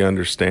you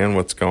understand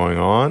what's going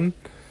on.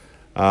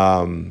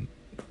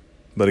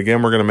 But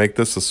again, we're going to make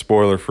this a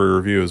spoiler-free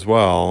review as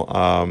well.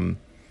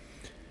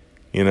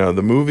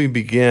 The movie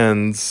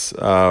begins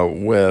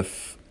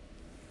with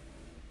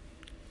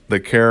the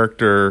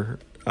character,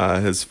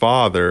 his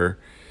father,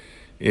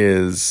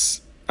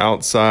 is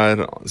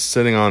outside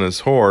sitting on his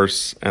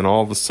horse, and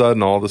all of a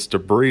sudden all this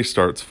debris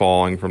starts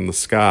falling from the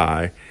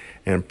sky,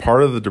 and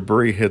part of the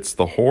debris hits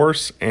the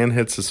horse and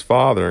hits his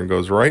father and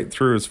goes right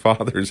through his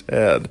father's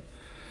head,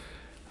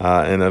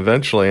 and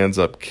eventually ends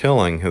up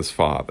killing his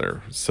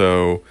father.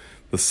 So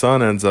the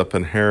son ends up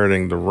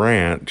inheriting the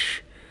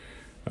ranch,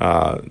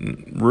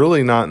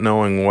 really not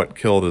knowing what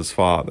killed his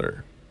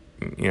father.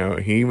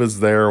 He was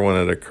there when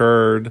it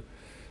occurred,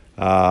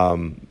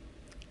 and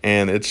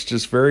it's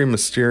just very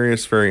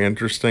mysterious, very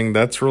interesting.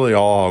 That's really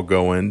all I'll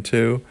go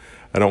into.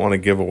 I don't want to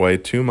give away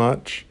too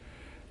much.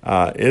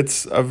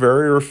 It's a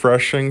very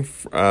refreshing,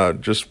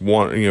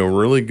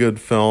 really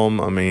good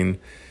film. I mean,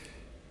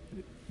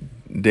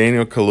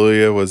 Daniel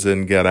Kaluuya was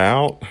in Get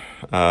Out.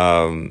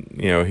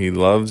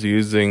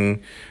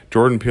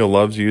 Jordan Peele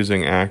loves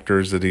using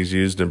actors that he's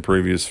used in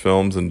previous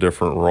films in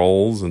different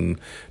roles and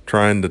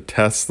trying to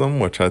test them,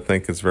 which I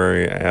think is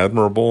very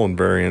admirable and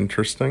very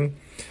interesting.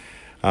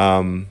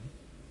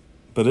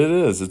 But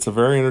it's a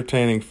very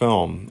entertaining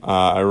film.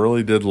 I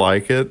really did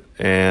like it,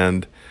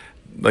 and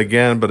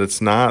again, but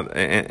it's not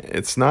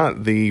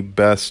the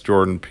best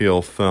Jordan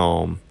Peele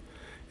film,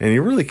 and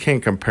you really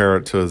can't compare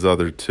it to his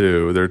other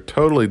two. They're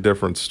totally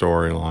different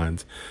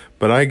storylines.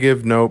 But I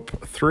give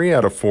Nope 3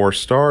 out of 4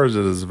 stars.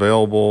 It is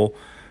available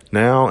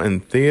now in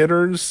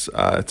theaters.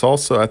 It's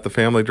also at the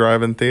Family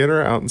Drive-In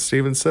Theater out in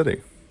Stephen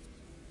City.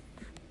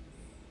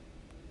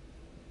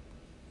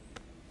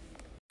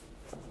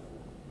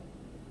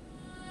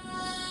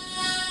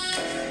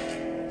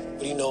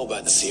 What do you know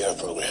about the Sierra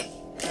program?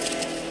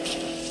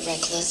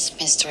 Reckless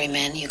mystery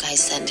men you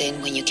guys send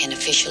in when you can't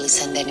officially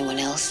send anyone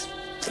else.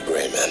 The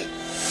Gray Men.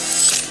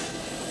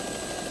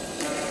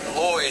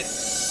 Lloyd.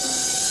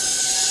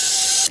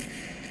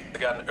 I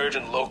got an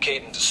urgent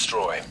locate and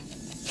destroy.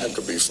 That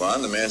could be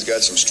fun. The man's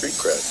got some street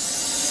cred.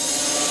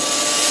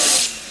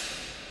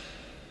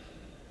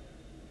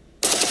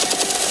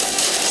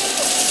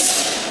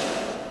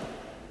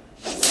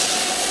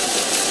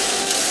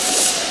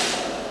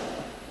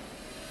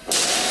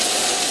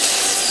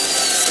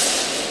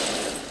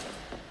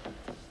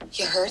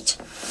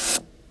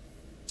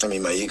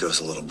 my ego's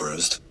a little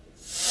bruised.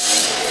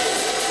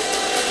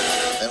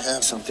 They'll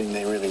have something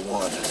they really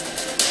want.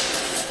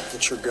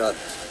 What's your gut?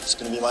 It's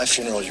gonna be my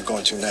funeral you're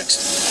going to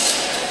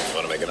next. You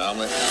wanna make an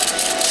omelet?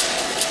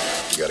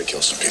 You gotta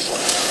kill some people.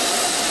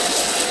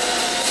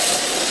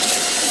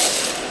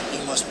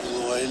 You must be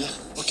Lloyd.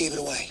 What gave it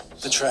away?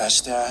 The trash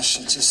stash.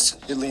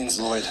 It leans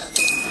Lloyd.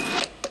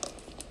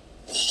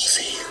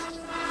 Easy.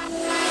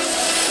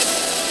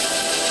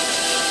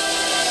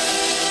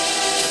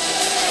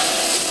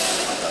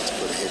 I'm about to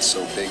put a hit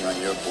so big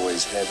on your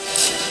boy's head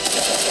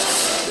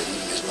that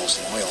even his most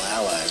loyal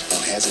allies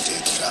won't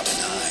hesitate to drop a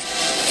dime.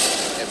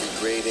 Every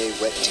grade A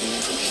wet team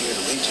from here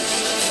to Legion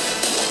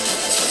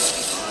must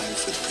be vying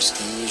for the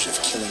prestige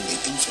of killing the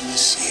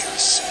infamous Sierra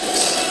Six.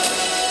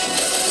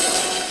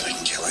 I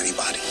can kill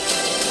anybody.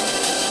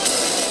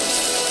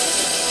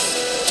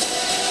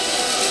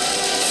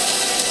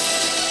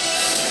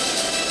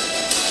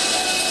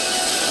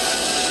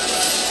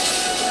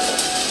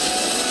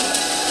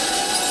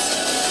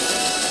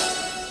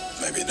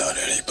 Maybe not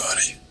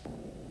anybody.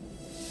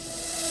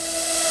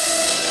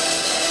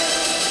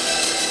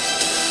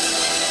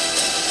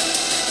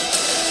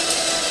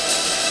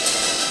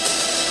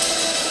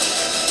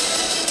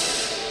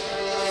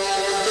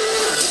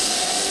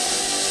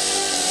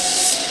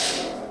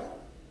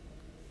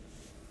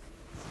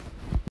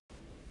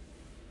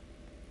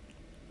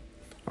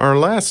 Our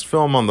last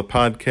film on the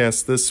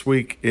podcast this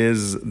week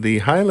is the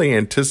highly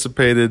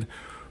anticipated,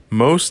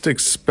 most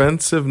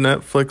expensive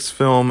Netflix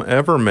film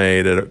ever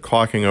made, at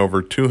clocking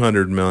over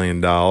 $200 million,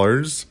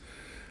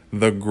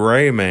 The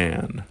Gray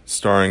Man,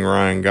 starring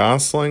Ryan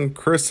Gosling,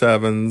 Chris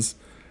Evans,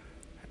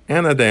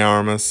 Ana de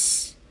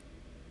Armas,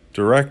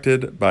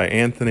 directed by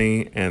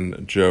Anthony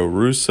and Joe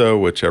Russo,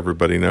 which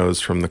everybody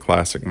knows from the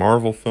classic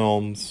Marvel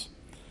films.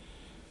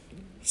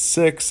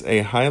 Six,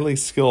 a highly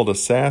skilled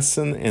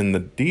assassin in the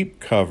deep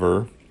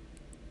cover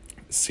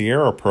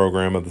Sierra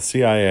program of the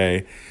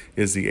CIA,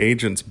 is the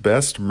agent's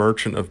best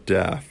merchant of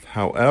death.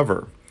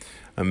 However,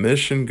 a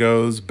mission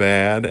goes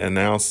bad, and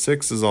now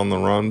Six is on the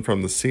run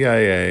from the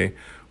CIA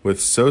with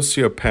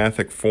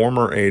sociopathic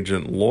former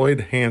agent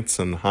Lloyd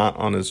Hansen hot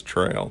on his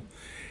trail.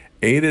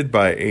 Aided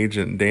by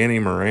agent Danny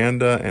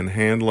Miranda and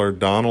handler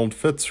Donald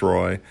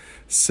Fitzroy,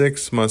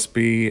 Six must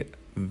be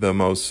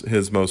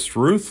his most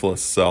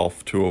ruthless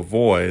self to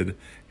avoid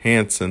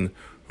Hansen,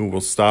 who will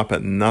stop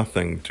at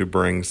nothing to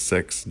bring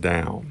Six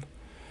down.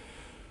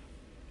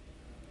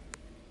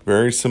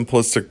 Very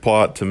simplistic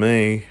plot to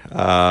me.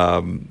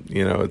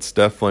 It's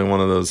definitely one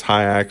of those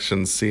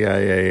high-action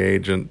CIA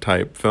agent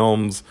type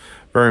films,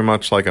 very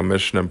much like a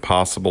Mission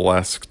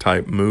Impossible-esque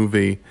type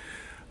movie.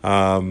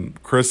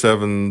 Chris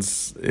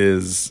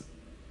Evans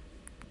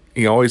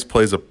he always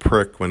plays a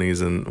prick when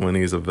he's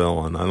a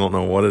villain. I don't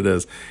know what it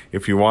is.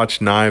 If you watch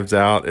Knives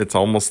Out, it's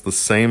almost the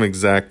same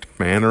exact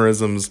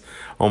mannerisms,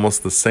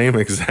 almost the same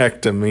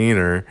exact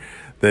demeanor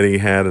that he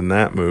had in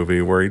that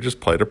movie, where he just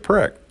played a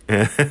prick.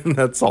 And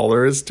that's all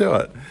there is to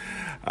it.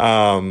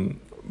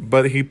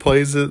 But he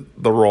plays the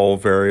role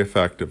very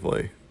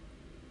effectively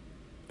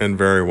and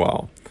very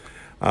well.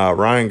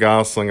 Ryan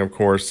Gosling, of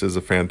course, is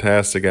a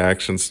fantastic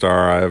action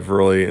star. I've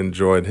really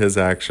enjoyed his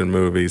action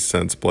movies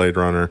since Blade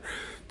Runner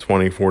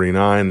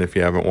 2049. If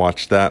you haven't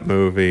watched that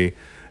movie,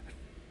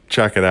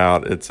 check it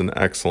out. It's an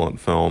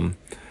excellent film.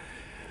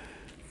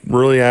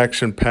 Really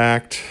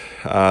action-packed.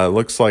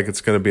 Looks like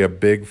it's going to be a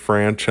big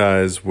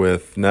franchise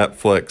with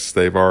Netflix.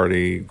 They've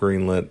already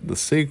greenlit the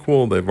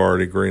sequel. They've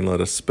already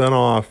greenlit a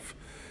spinoff.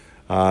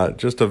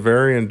 Just a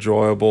very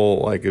enjoyable,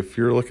 like if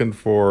you're looking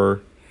for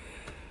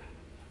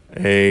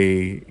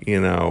a,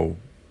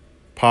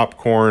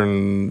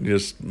 popcorn,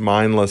 just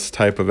mindless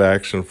type of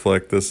action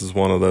flick, this is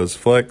one of those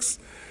flicks.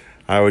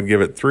 I would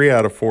give it 3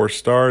 out of 4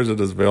 stars.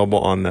 It is available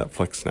on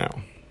Netflix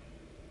now.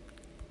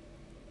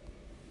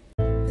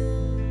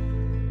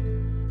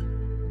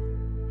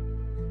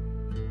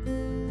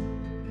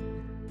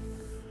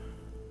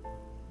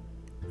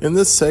 In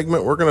this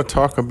segment, we're going to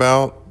talk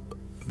about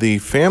the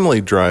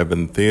Family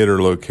Drive-In Theater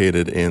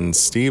located in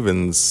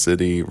Stevens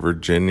City,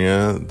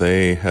 Virginia.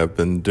 They have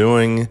been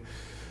doing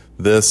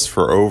this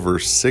for over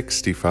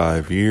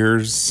 65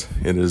 years.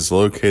 It is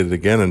located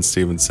again in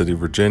Stevens City,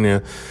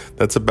 Virginia.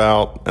 That's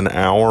about an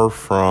hour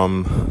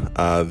from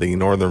the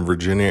Northern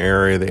Virginia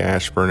area, the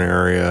Ashburn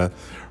area,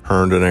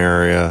 Herndon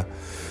area.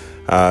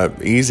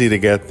 Easy to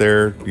get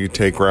there. You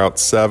take Route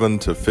 7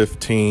 to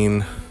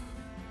 15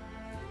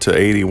 to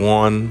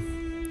 81.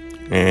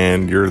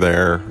 And you're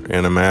there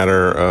in a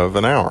matter of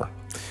an hour.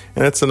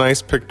 And it's a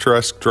nice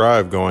picturesque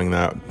drive going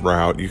that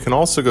route. You can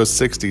also go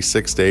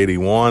 66 to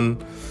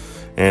 81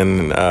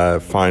 and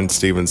find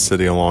Stevens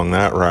City along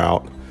that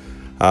route.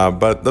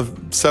 But the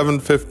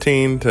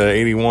 715 to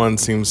 81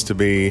 seems to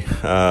be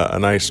a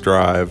nice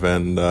drive.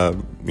 And,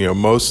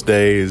 most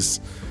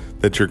days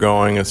that you're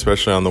going,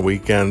 especially on the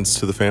weekends,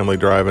 to the Family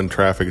Drive-In,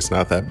 traffic is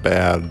not that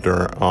bad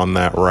on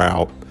that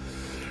route.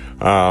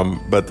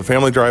 But the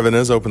Family Drive-In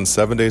is open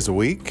 7 days a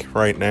week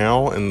right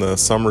now in the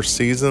summer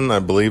season. I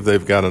believe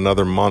they've got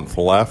another month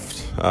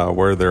left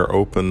where they're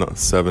open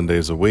 7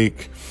 days a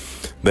week.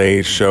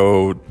 They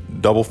show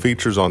double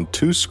features on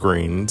 2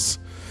 screens.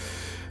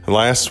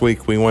 Last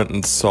week we went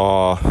and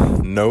saw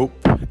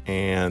Nope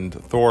and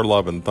Thor: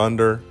 Love and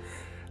Thunder,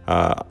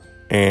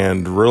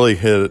 and really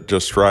hit it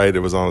just right. It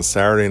was on a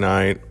Saturday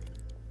night.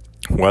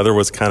 Weather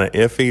was kind of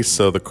iffy,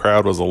 so the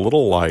crowd was a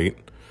little light.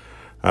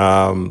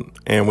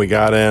 And we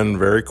got in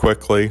very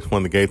quickly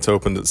when the gates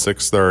opened at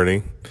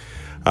 6:30.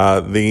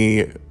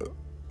 The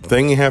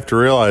thing you have to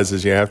realize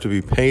is you have to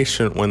be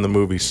patient when the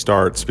movie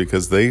starts,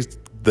 because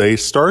they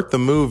start the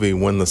movie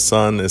when the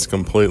sun is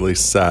completely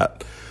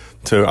set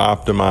to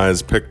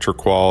optimize picture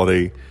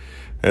quality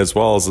as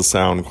well as the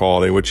sound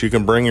quality, which you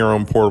can bring your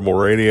own portable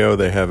radio.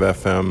 They have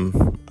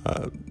FM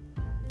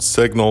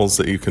signals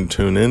that you can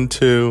tune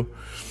into,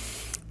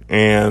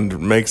 and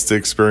makes the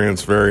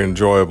experience very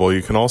enjoyable.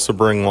 You can also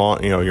bring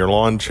your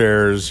lawn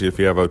chairs. If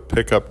you have a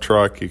pickup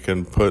truck, you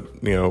can put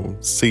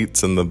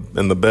seats in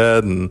the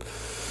bed and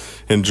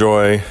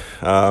enjoy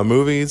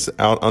movies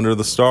out under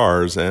the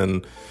stars.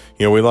 And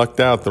we lucked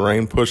out. The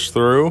rain pushed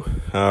through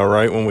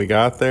right when we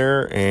got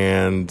there,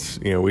 and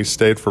we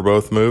stayed for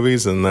both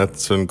movies, and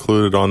that's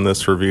included on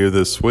this review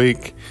this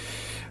week.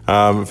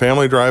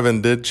 Family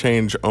Drive-In did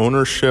change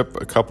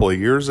ownership a couple of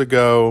years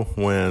ago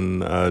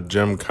when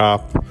Jim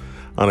Kopp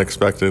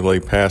unexpectedly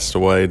passed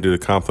away due to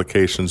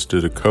complications due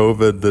to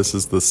COVID. This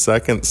is the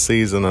second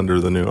season under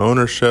the new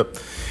ownership,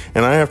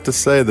 and I have to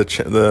say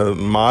the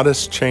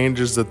modest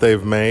changes that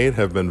they've made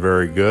have been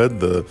very good.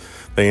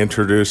 They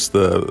introduced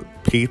the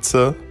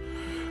pizza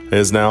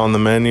is now on the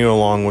menu,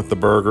 along with the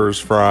burgers,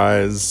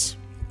 fries,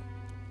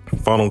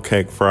 funnel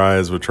cake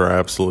fries, which are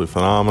absolutely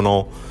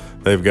phenomenal.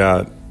 They've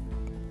got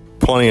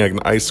plenty of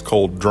ice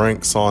cold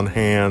drinks on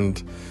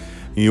hand.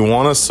 You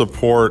want to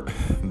support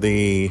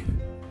the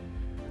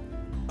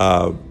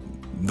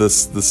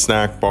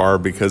snack bar,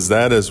 because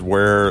that is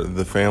where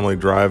the Family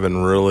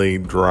Drive-In really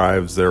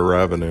drives their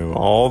revenue.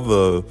 All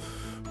the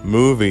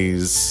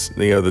movies,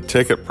 the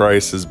ticket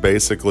prices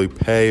basically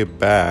pay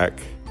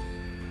back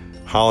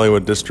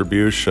Hollywood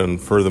distribution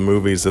for the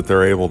movies that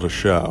they're able to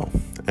show.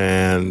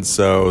 And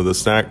so the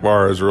snack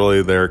bar is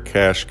really their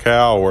cash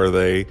cow, where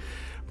they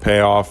pay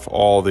off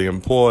all the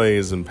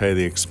employees and pay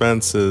the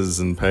expenses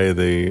and pay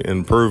the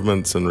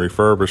improvements and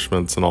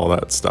refurbishments and all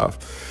that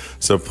stuff.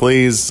 So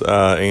please,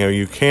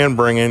 you can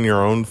bring in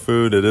your own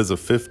food. It is a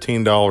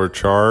 $15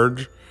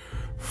 charge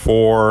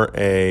for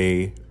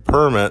a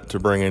permit to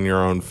bring in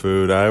your own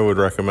food. I would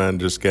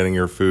recommend just getting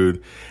your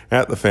food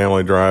at the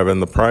Family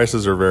Drive-In. The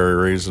prices are very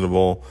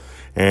reasonable,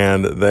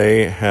 and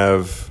they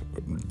have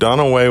done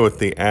away with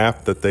the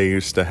app that they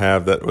used to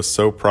have that was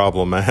so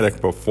problematic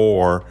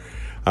before.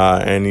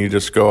 And you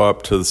just go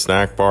up to the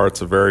snack bar.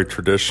 It's a very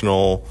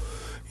traditional,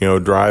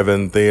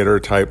 drive-in theater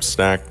type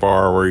snack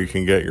bar where you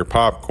can get your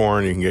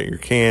popcorn, you can get your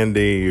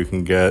candy, you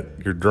can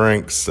get your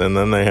drinks, and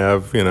then they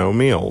have,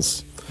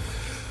 meals.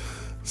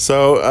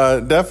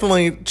 So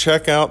definitely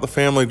check out the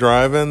Family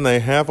Drive-In.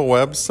 They have a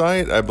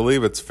website. I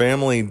believe it's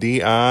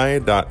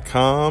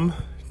familydi.com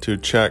to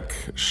check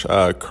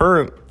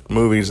current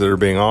movies that are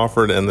being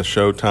offered and the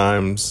show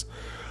times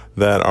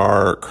that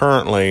are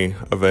currently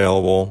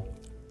available.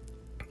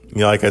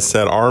 Like I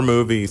said, our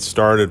movie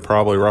started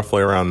probably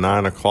roughly around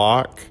 9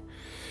 o'clock,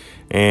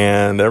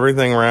 and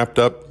everything wrapped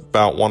up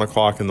about 1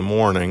 o'clock in the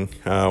morning.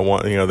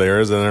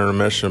 There is an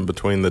intermission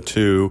between the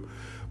two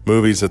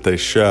movies that they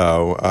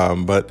show,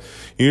 but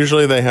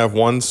usually they have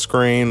one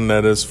screen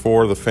that is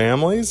for the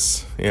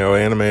families,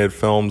 animated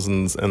films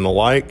and the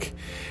like,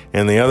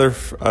 and the other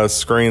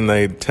screen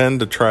they tend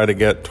to try to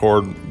get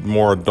toward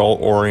more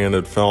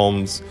adult-oriented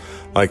films.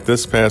 Like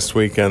this past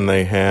weekend,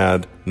 they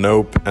had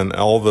Nope and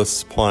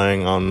Elvis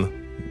playing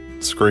on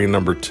screen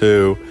number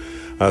 2.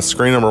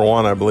 Screen number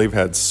 1, I believe,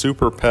 had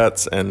Super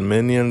Pets and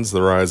Minions: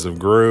 The Rise of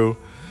Gru.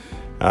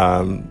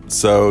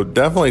 So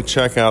definitely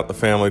check out the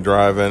Family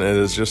Drive-In. It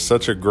is just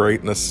such a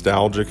great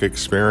nostalgic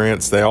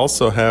experience. They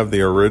also have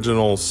the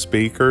original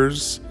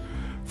speakers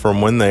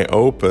from when they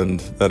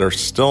opened that are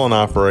still in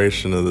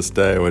operation to this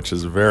day, which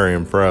is very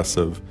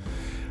impressive.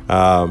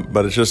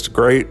 But it's just a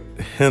great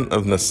hint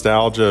of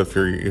nostalgia.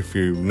 If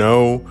you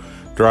know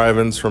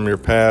drive-ins from your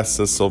past,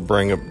 this will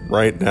bring it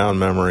right down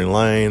memory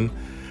lane.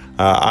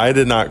 I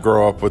did not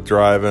grow up with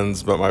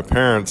drive-ins, but my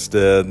parents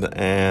did,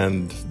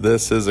 and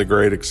this is a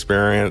great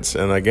experience.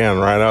 And again,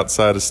 right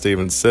outside of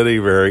Stevens City,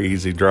 very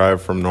easy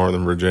drive from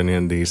Northern Virginia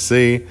and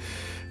DC.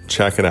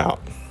 Check it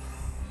out.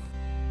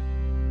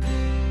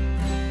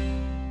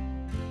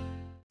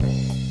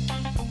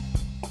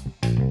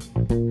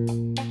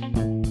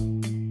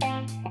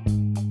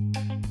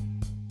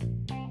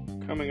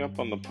 Coming up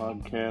on the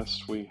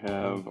podcast, we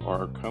have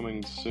our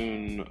coming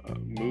soon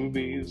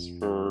movies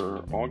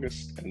for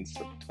August and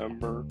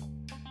September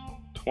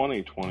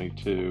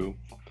 2022.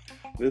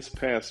 This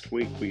past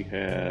week we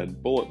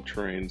had Bullet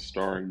Train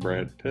starring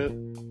Brad Pitt,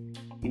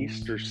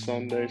 Easter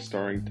Sunday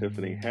starring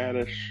Tiffany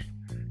Haddish,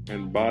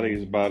 and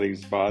Bodies,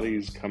 Bodies,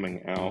 Bodies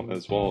coming out,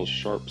 as well as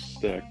Sharp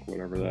Stick,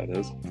 whatever that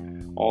is.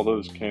 All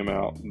those came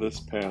out this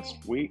past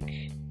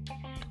week.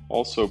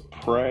 Also,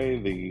 Prey,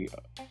 the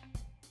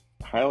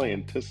highly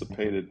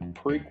anticipated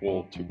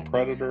prequel to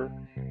Predator,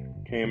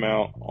 came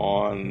out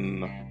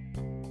on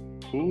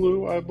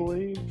Hulu, I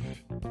believe.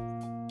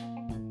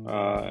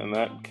 And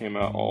that came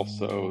out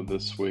also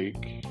this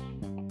week.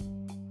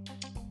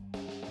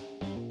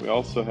 We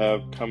also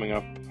have coming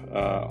up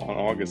on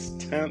August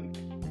 10th,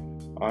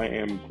 I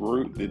Am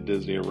Groot, the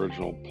Disney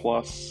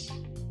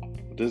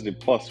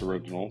Plus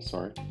original,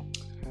 sorry.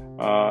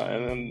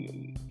 And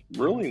then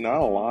really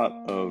not a lot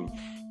of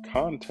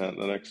content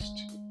the next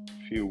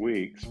few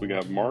weeks. We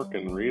got Mark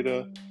and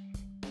Rita.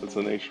 That's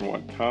a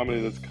nationwide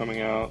comedy that's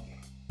coming out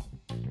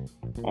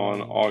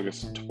on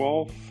August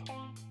 12th.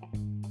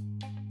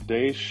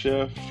 Day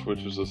Shift,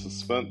 which is a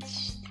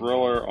suspense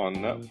thriller on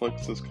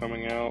Netflix, is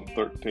coming out.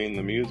 13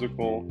 the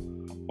Musical,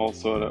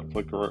 also a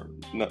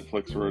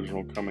Netflix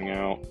original coming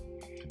out.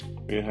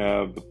 We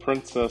have The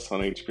Princess on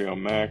HBO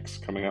Max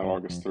coming out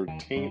August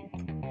 13th.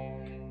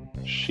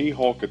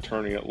 She-Hulk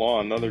Attorney at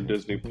Law, another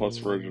Disney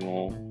Plus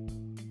original,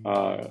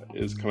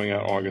 is coming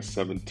out August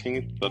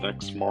 17th, the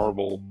next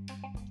Marvel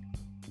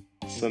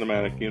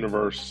Cinematic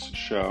Universe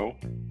show.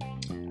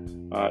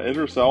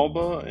 Idris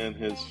Elba in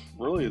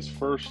his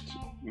first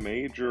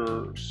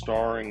major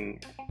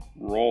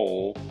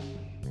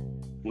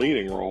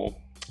leading role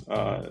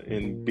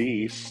in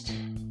Beast,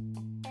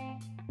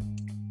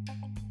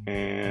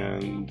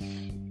 and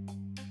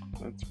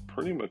that's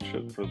pretty much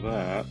it for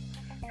that.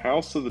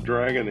 House of the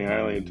Dragon, the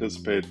highly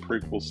anticipated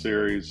prequel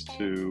series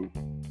to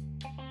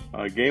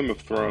Game of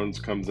Thrones,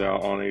 comes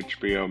out on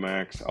HBO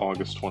Max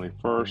August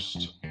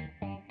 21st.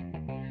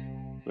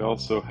 We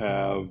also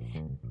have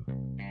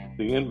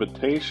The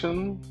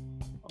Invitation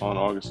on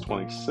August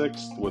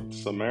 26th with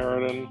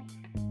Samaritan,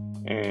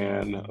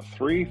 and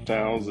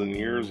 3,000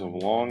 Years of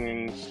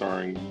Longing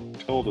starring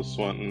Tilda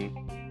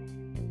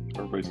Swinton.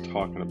 Everybody's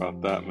talking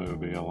about that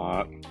movie a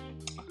lot.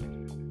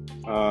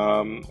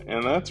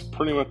 And that's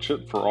pretty much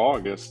it for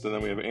August. And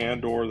then we have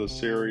Andor, the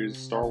series,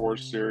 Star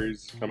Wars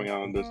series, coming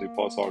out on Disney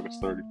Plus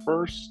August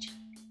 31st.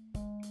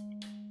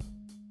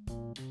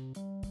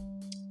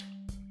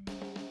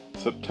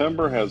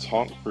 September has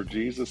Honk for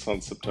Jesus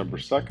on September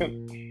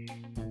 2nd.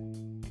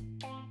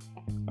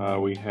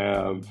 We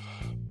have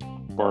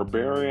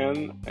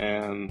Barbarian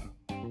and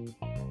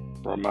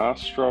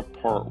Brahmastra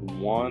Part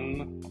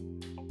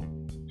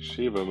 1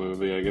 Shiva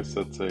movie. I guess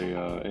that's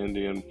a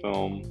Indian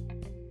film,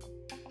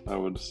 I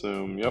would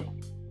assume. Yep.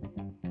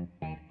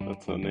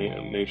 That's a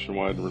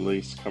nationwide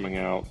release coming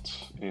out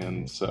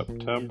in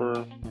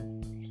September.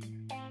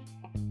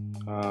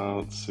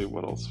 Let's see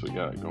what else we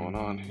got going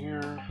on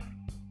here.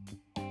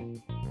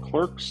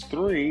 Clerks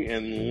 3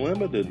 in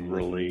limited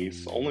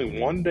release,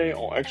 one day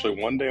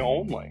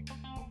only.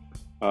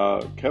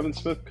 Kevin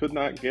Smith could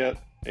not get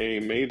a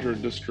major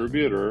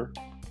distributor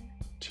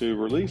to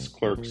release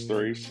Clerks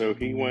 3, so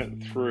he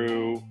went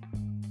through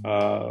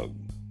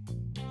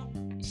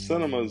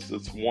cinemas.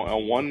 It's a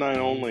one-night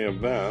only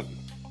event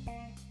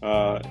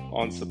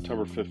on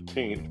September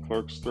 15th,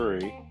 Clerks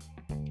 3.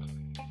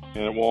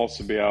 And it will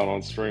also be out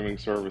on streaming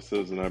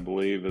services, and I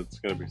believe it's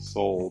going to be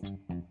sold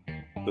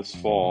this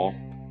fall.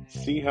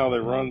 See How They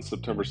Run,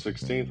 September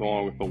 16th,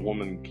 along with The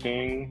Woman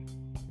King,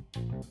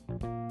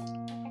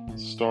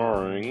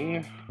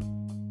 starring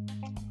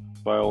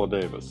Viola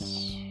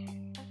Davis.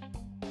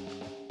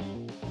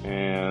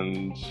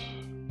 And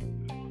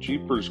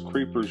Jeepers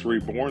Creepers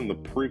Reborn, the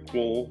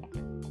prequel,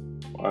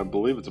 I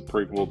believe it's a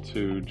prequel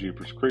to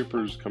Jeepers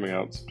Creepers, coming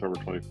out September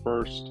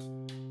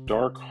 21st.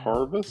 Dark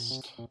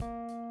Harvest, an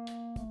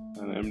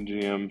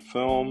MGM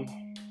film,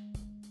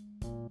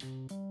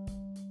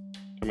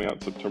 coming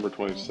out September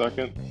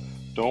 22nd.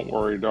 Don't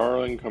Worry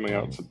Darling, coming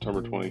out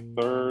September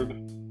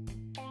 23rd.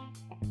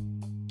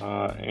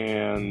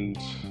 And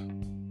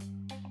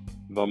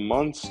The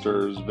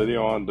Munsters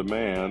Video on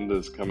Demand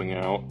is coming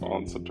out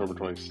on September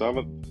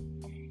 27th.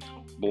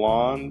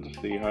 Blonde,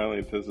 the highly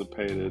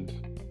anticipated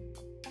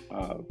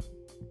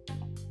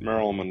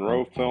Marilyn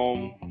Monroe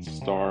film,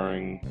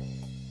 starring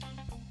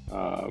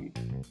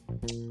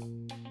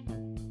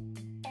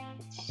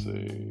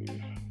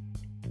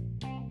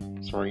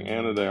starring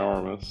Ana de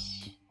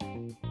Armas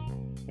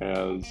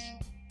as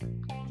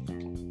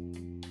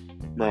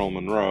Marilyn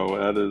Monroe.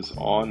 That is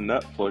on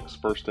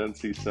Netflix, first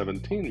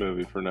NC-17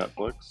 movie for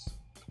Netflix.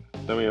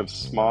 Then we have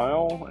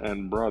Smile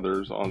and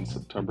Brothers on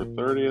September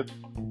 30th.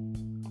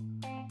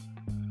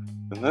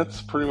 And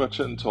that's pretty much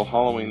it until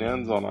Halloween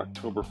Ends on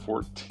October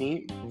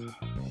 14th.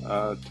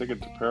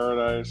 Ticket to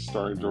Paradise,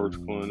 starring George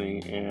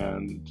Clooney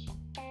and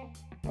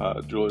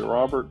Julia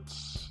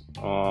Roberts.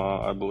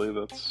 I believe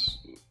that's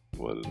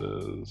what it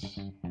is.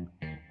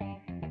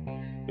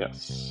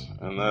 Yes,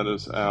 and that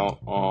is out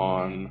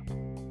on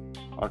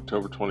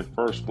October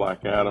 21st.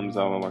 Black Adam's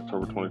out on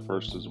October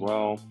 21st as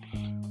well.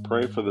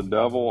 Pray for the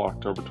Devil,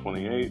 October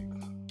 28th.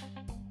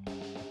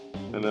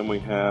 And then we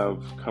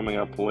have, coming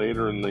up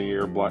later in the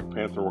year, Black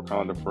Panther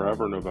Wakanda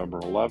Forever, November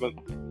 11th.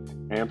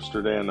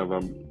 Amsterdam,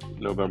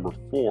 November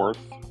 4th.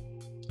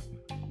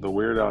 The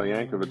Weird Al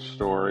Yankovic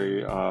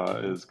Story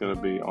is going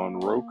to be on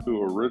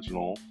Roku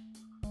Original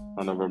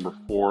on November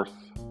 4th.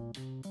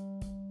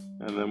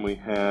 And then we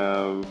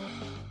have,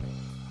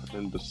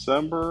 in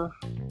December,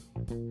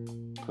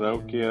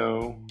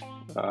 Pinocchio,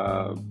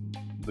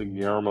 the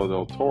Guillermo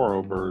del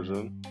Toro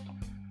version.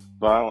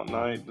 Violent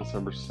Night,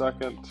 December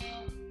 2nd.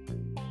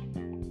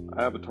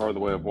 Avatar: The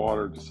Way of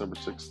Water, December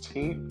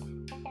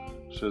 16th.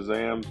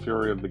 Shazam!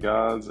 Fury of the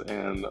Gods,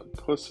 and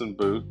Puss in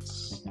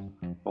Boots: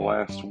 The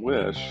Last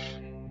Wish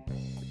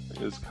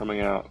is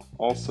coming out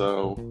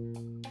also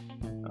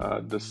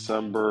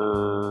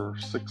December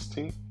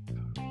 16th.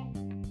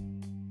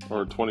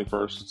 Or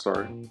 21st,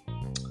 sorry.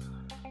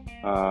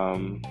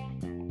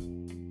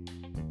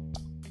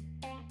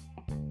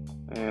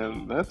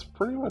 And that's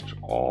pretty much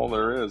all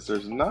there is.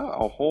 There's not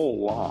a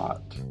whole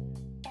lot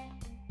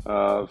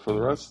for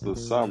the rest of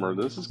the summer.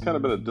 This has kind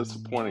of been a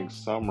disappointing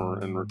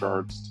summer in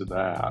regards to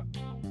that.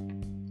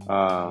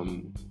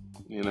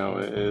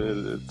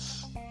 It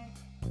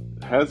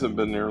hasn't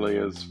been nearly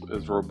as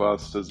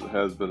robust as it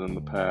has been in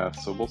the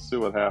past. So we'll see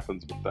what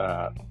happens with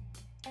that.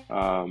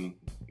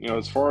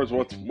 As far as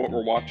what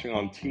we're watching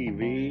on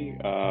TV,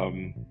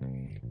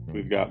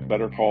 we've got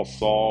Better Call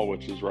Saul,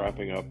 which is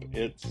wrapping up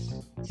its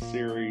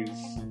series.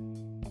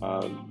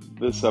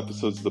 This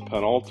episode's the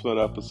penultimate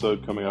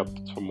episode, coming up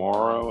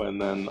tomorrow,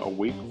 and then a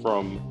week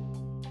from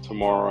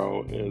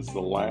tomorrow is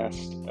the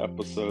last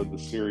episode, the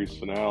series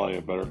finale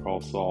of Better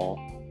Call Saul.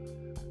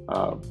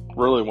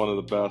 Really one of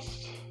the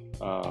best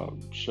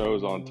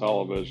shows on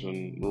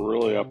television.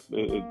 Really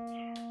it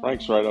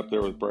ranks right up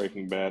there with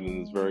Breaking Bad,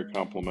 and is very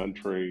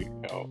complimentary,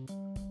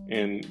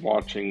 in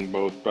watching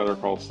both Better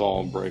Call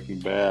Saul and Breaking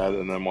Bad,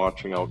 and then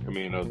watching El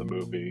Camino, the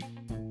movie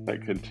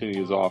that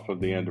continues off of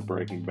the end of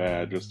Breaking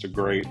Bad. Just a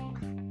great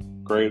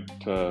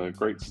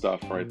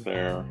stuff right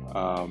there.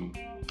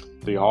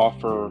 The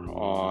Offer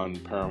on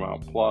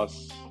Paramount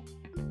Plus,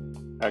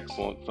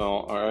 excellent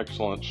film, or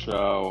excellent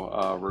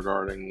show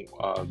regarding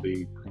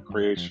the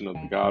creation of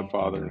The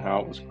Godfather and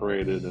how it was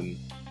created and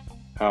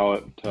how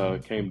it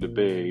came to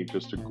be.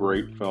 Just a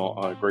great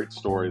film, great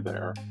story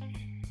there.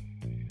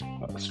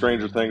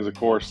 Stranger Things, of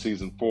course,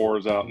 season 4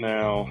 is out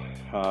now.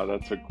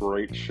 That's a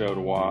great show to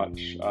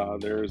watch.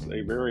 There's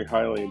a very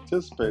highly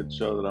anticipated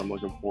show that I'm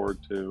looking forward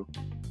to,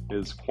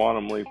 is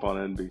Quantum Leap on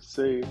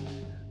NBC.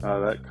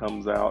 That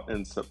comes out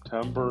in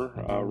September.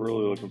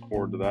 Really looking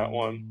forward to that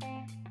one.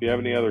 If you have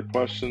any other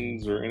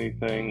questions or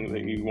anything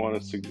that you want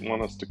us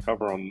to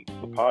cover on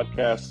the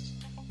podcast,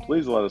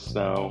 please let us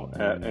know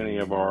at any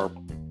of our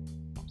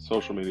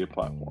social media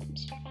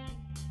platforms.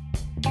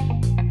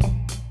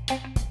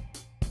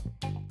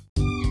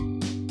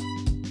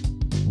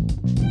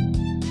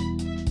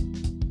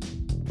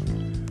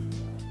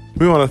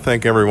 We want to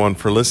thank everyone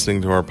for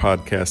listening to our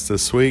podcast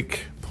this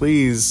week.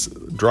 Please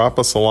drop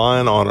us a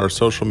line on our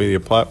social media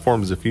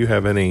platforms if you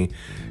have any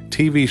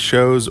TV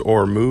shows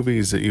or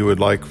movies that you would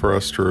like for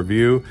us to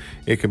review.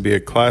 It can be a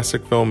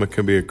classic film, it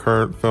can be a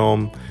current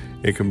film,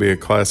 it can be a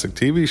classic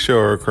TV show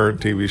or a current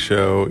TV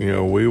show.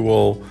 We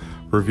will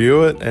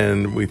review it,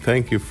 and we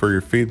thank you for your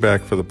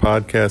feedback for the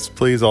podcast.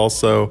 Please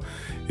also,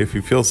 if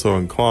you feel so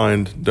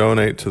inclined,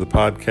 donate to the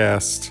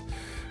podcast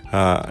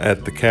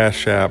at the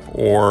Cash App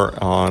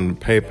or on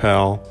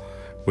PayPal.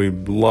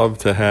 We'd love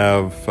to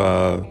have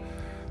to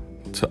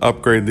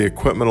upgrade the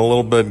equipment a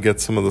little bit, get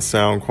some of the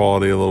sound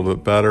quality a little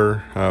bit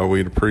better.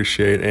 We'd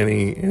appreciate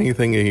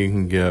anything that you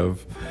can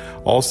give.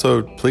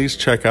 Also, please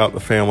check out the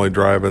Family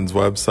Drive-In's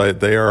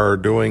website. They are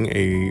doing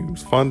a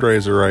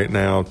fundraiser right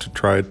now to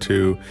try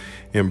to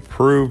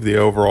improve the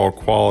overall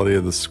quality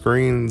of the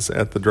screens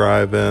at the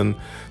drive-in.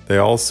 They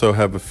also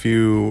have a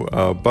few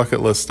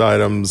bucket list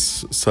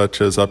items,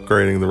 such as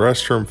upgrading the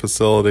restroom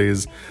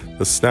facilities,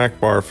 the snack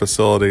bar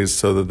facilities,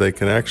 so that they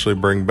can actually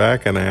bring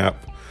back an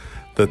app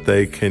that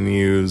they can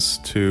use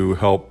to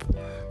help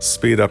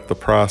speed up the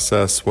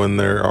process when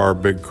there are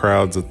big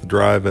crowds at the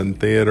drive-in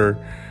theater,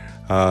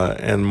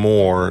 and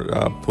more.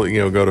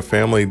 Go to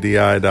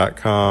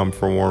FamilyDI.com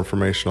for more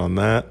information on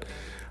that.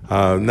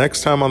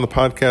 Next time on the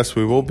podcast,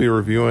 we will be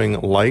reviewing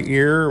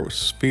Lightyear,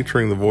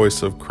 featuring the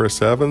voice of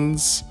Chris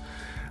Evans.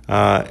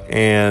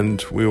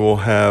 And we will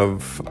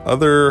have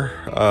other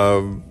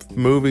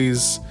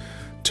movies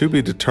to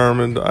be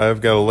determined. I've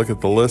got to look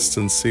at the list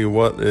and see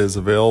what is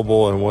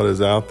available and what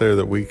is out there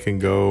that we can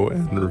go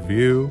and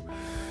review.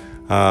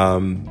 I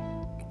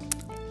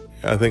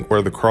think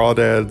Where the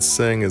Crawdads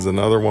Sing is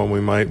another one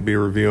we might be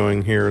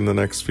reviewing here in the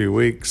next few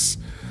weeks.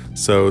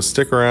 So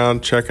stick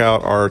around, check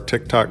out our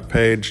TikTok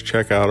page,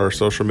 check out our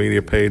social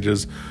media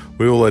pages.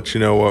 We will let you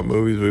know what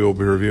movies we will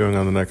be reviewing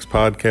on the next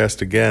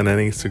podcast. Again,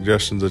 any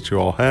suggestions that you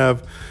all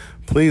have,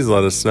 please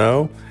let us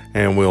know,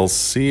 and we'll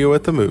see you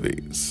at the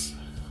movies.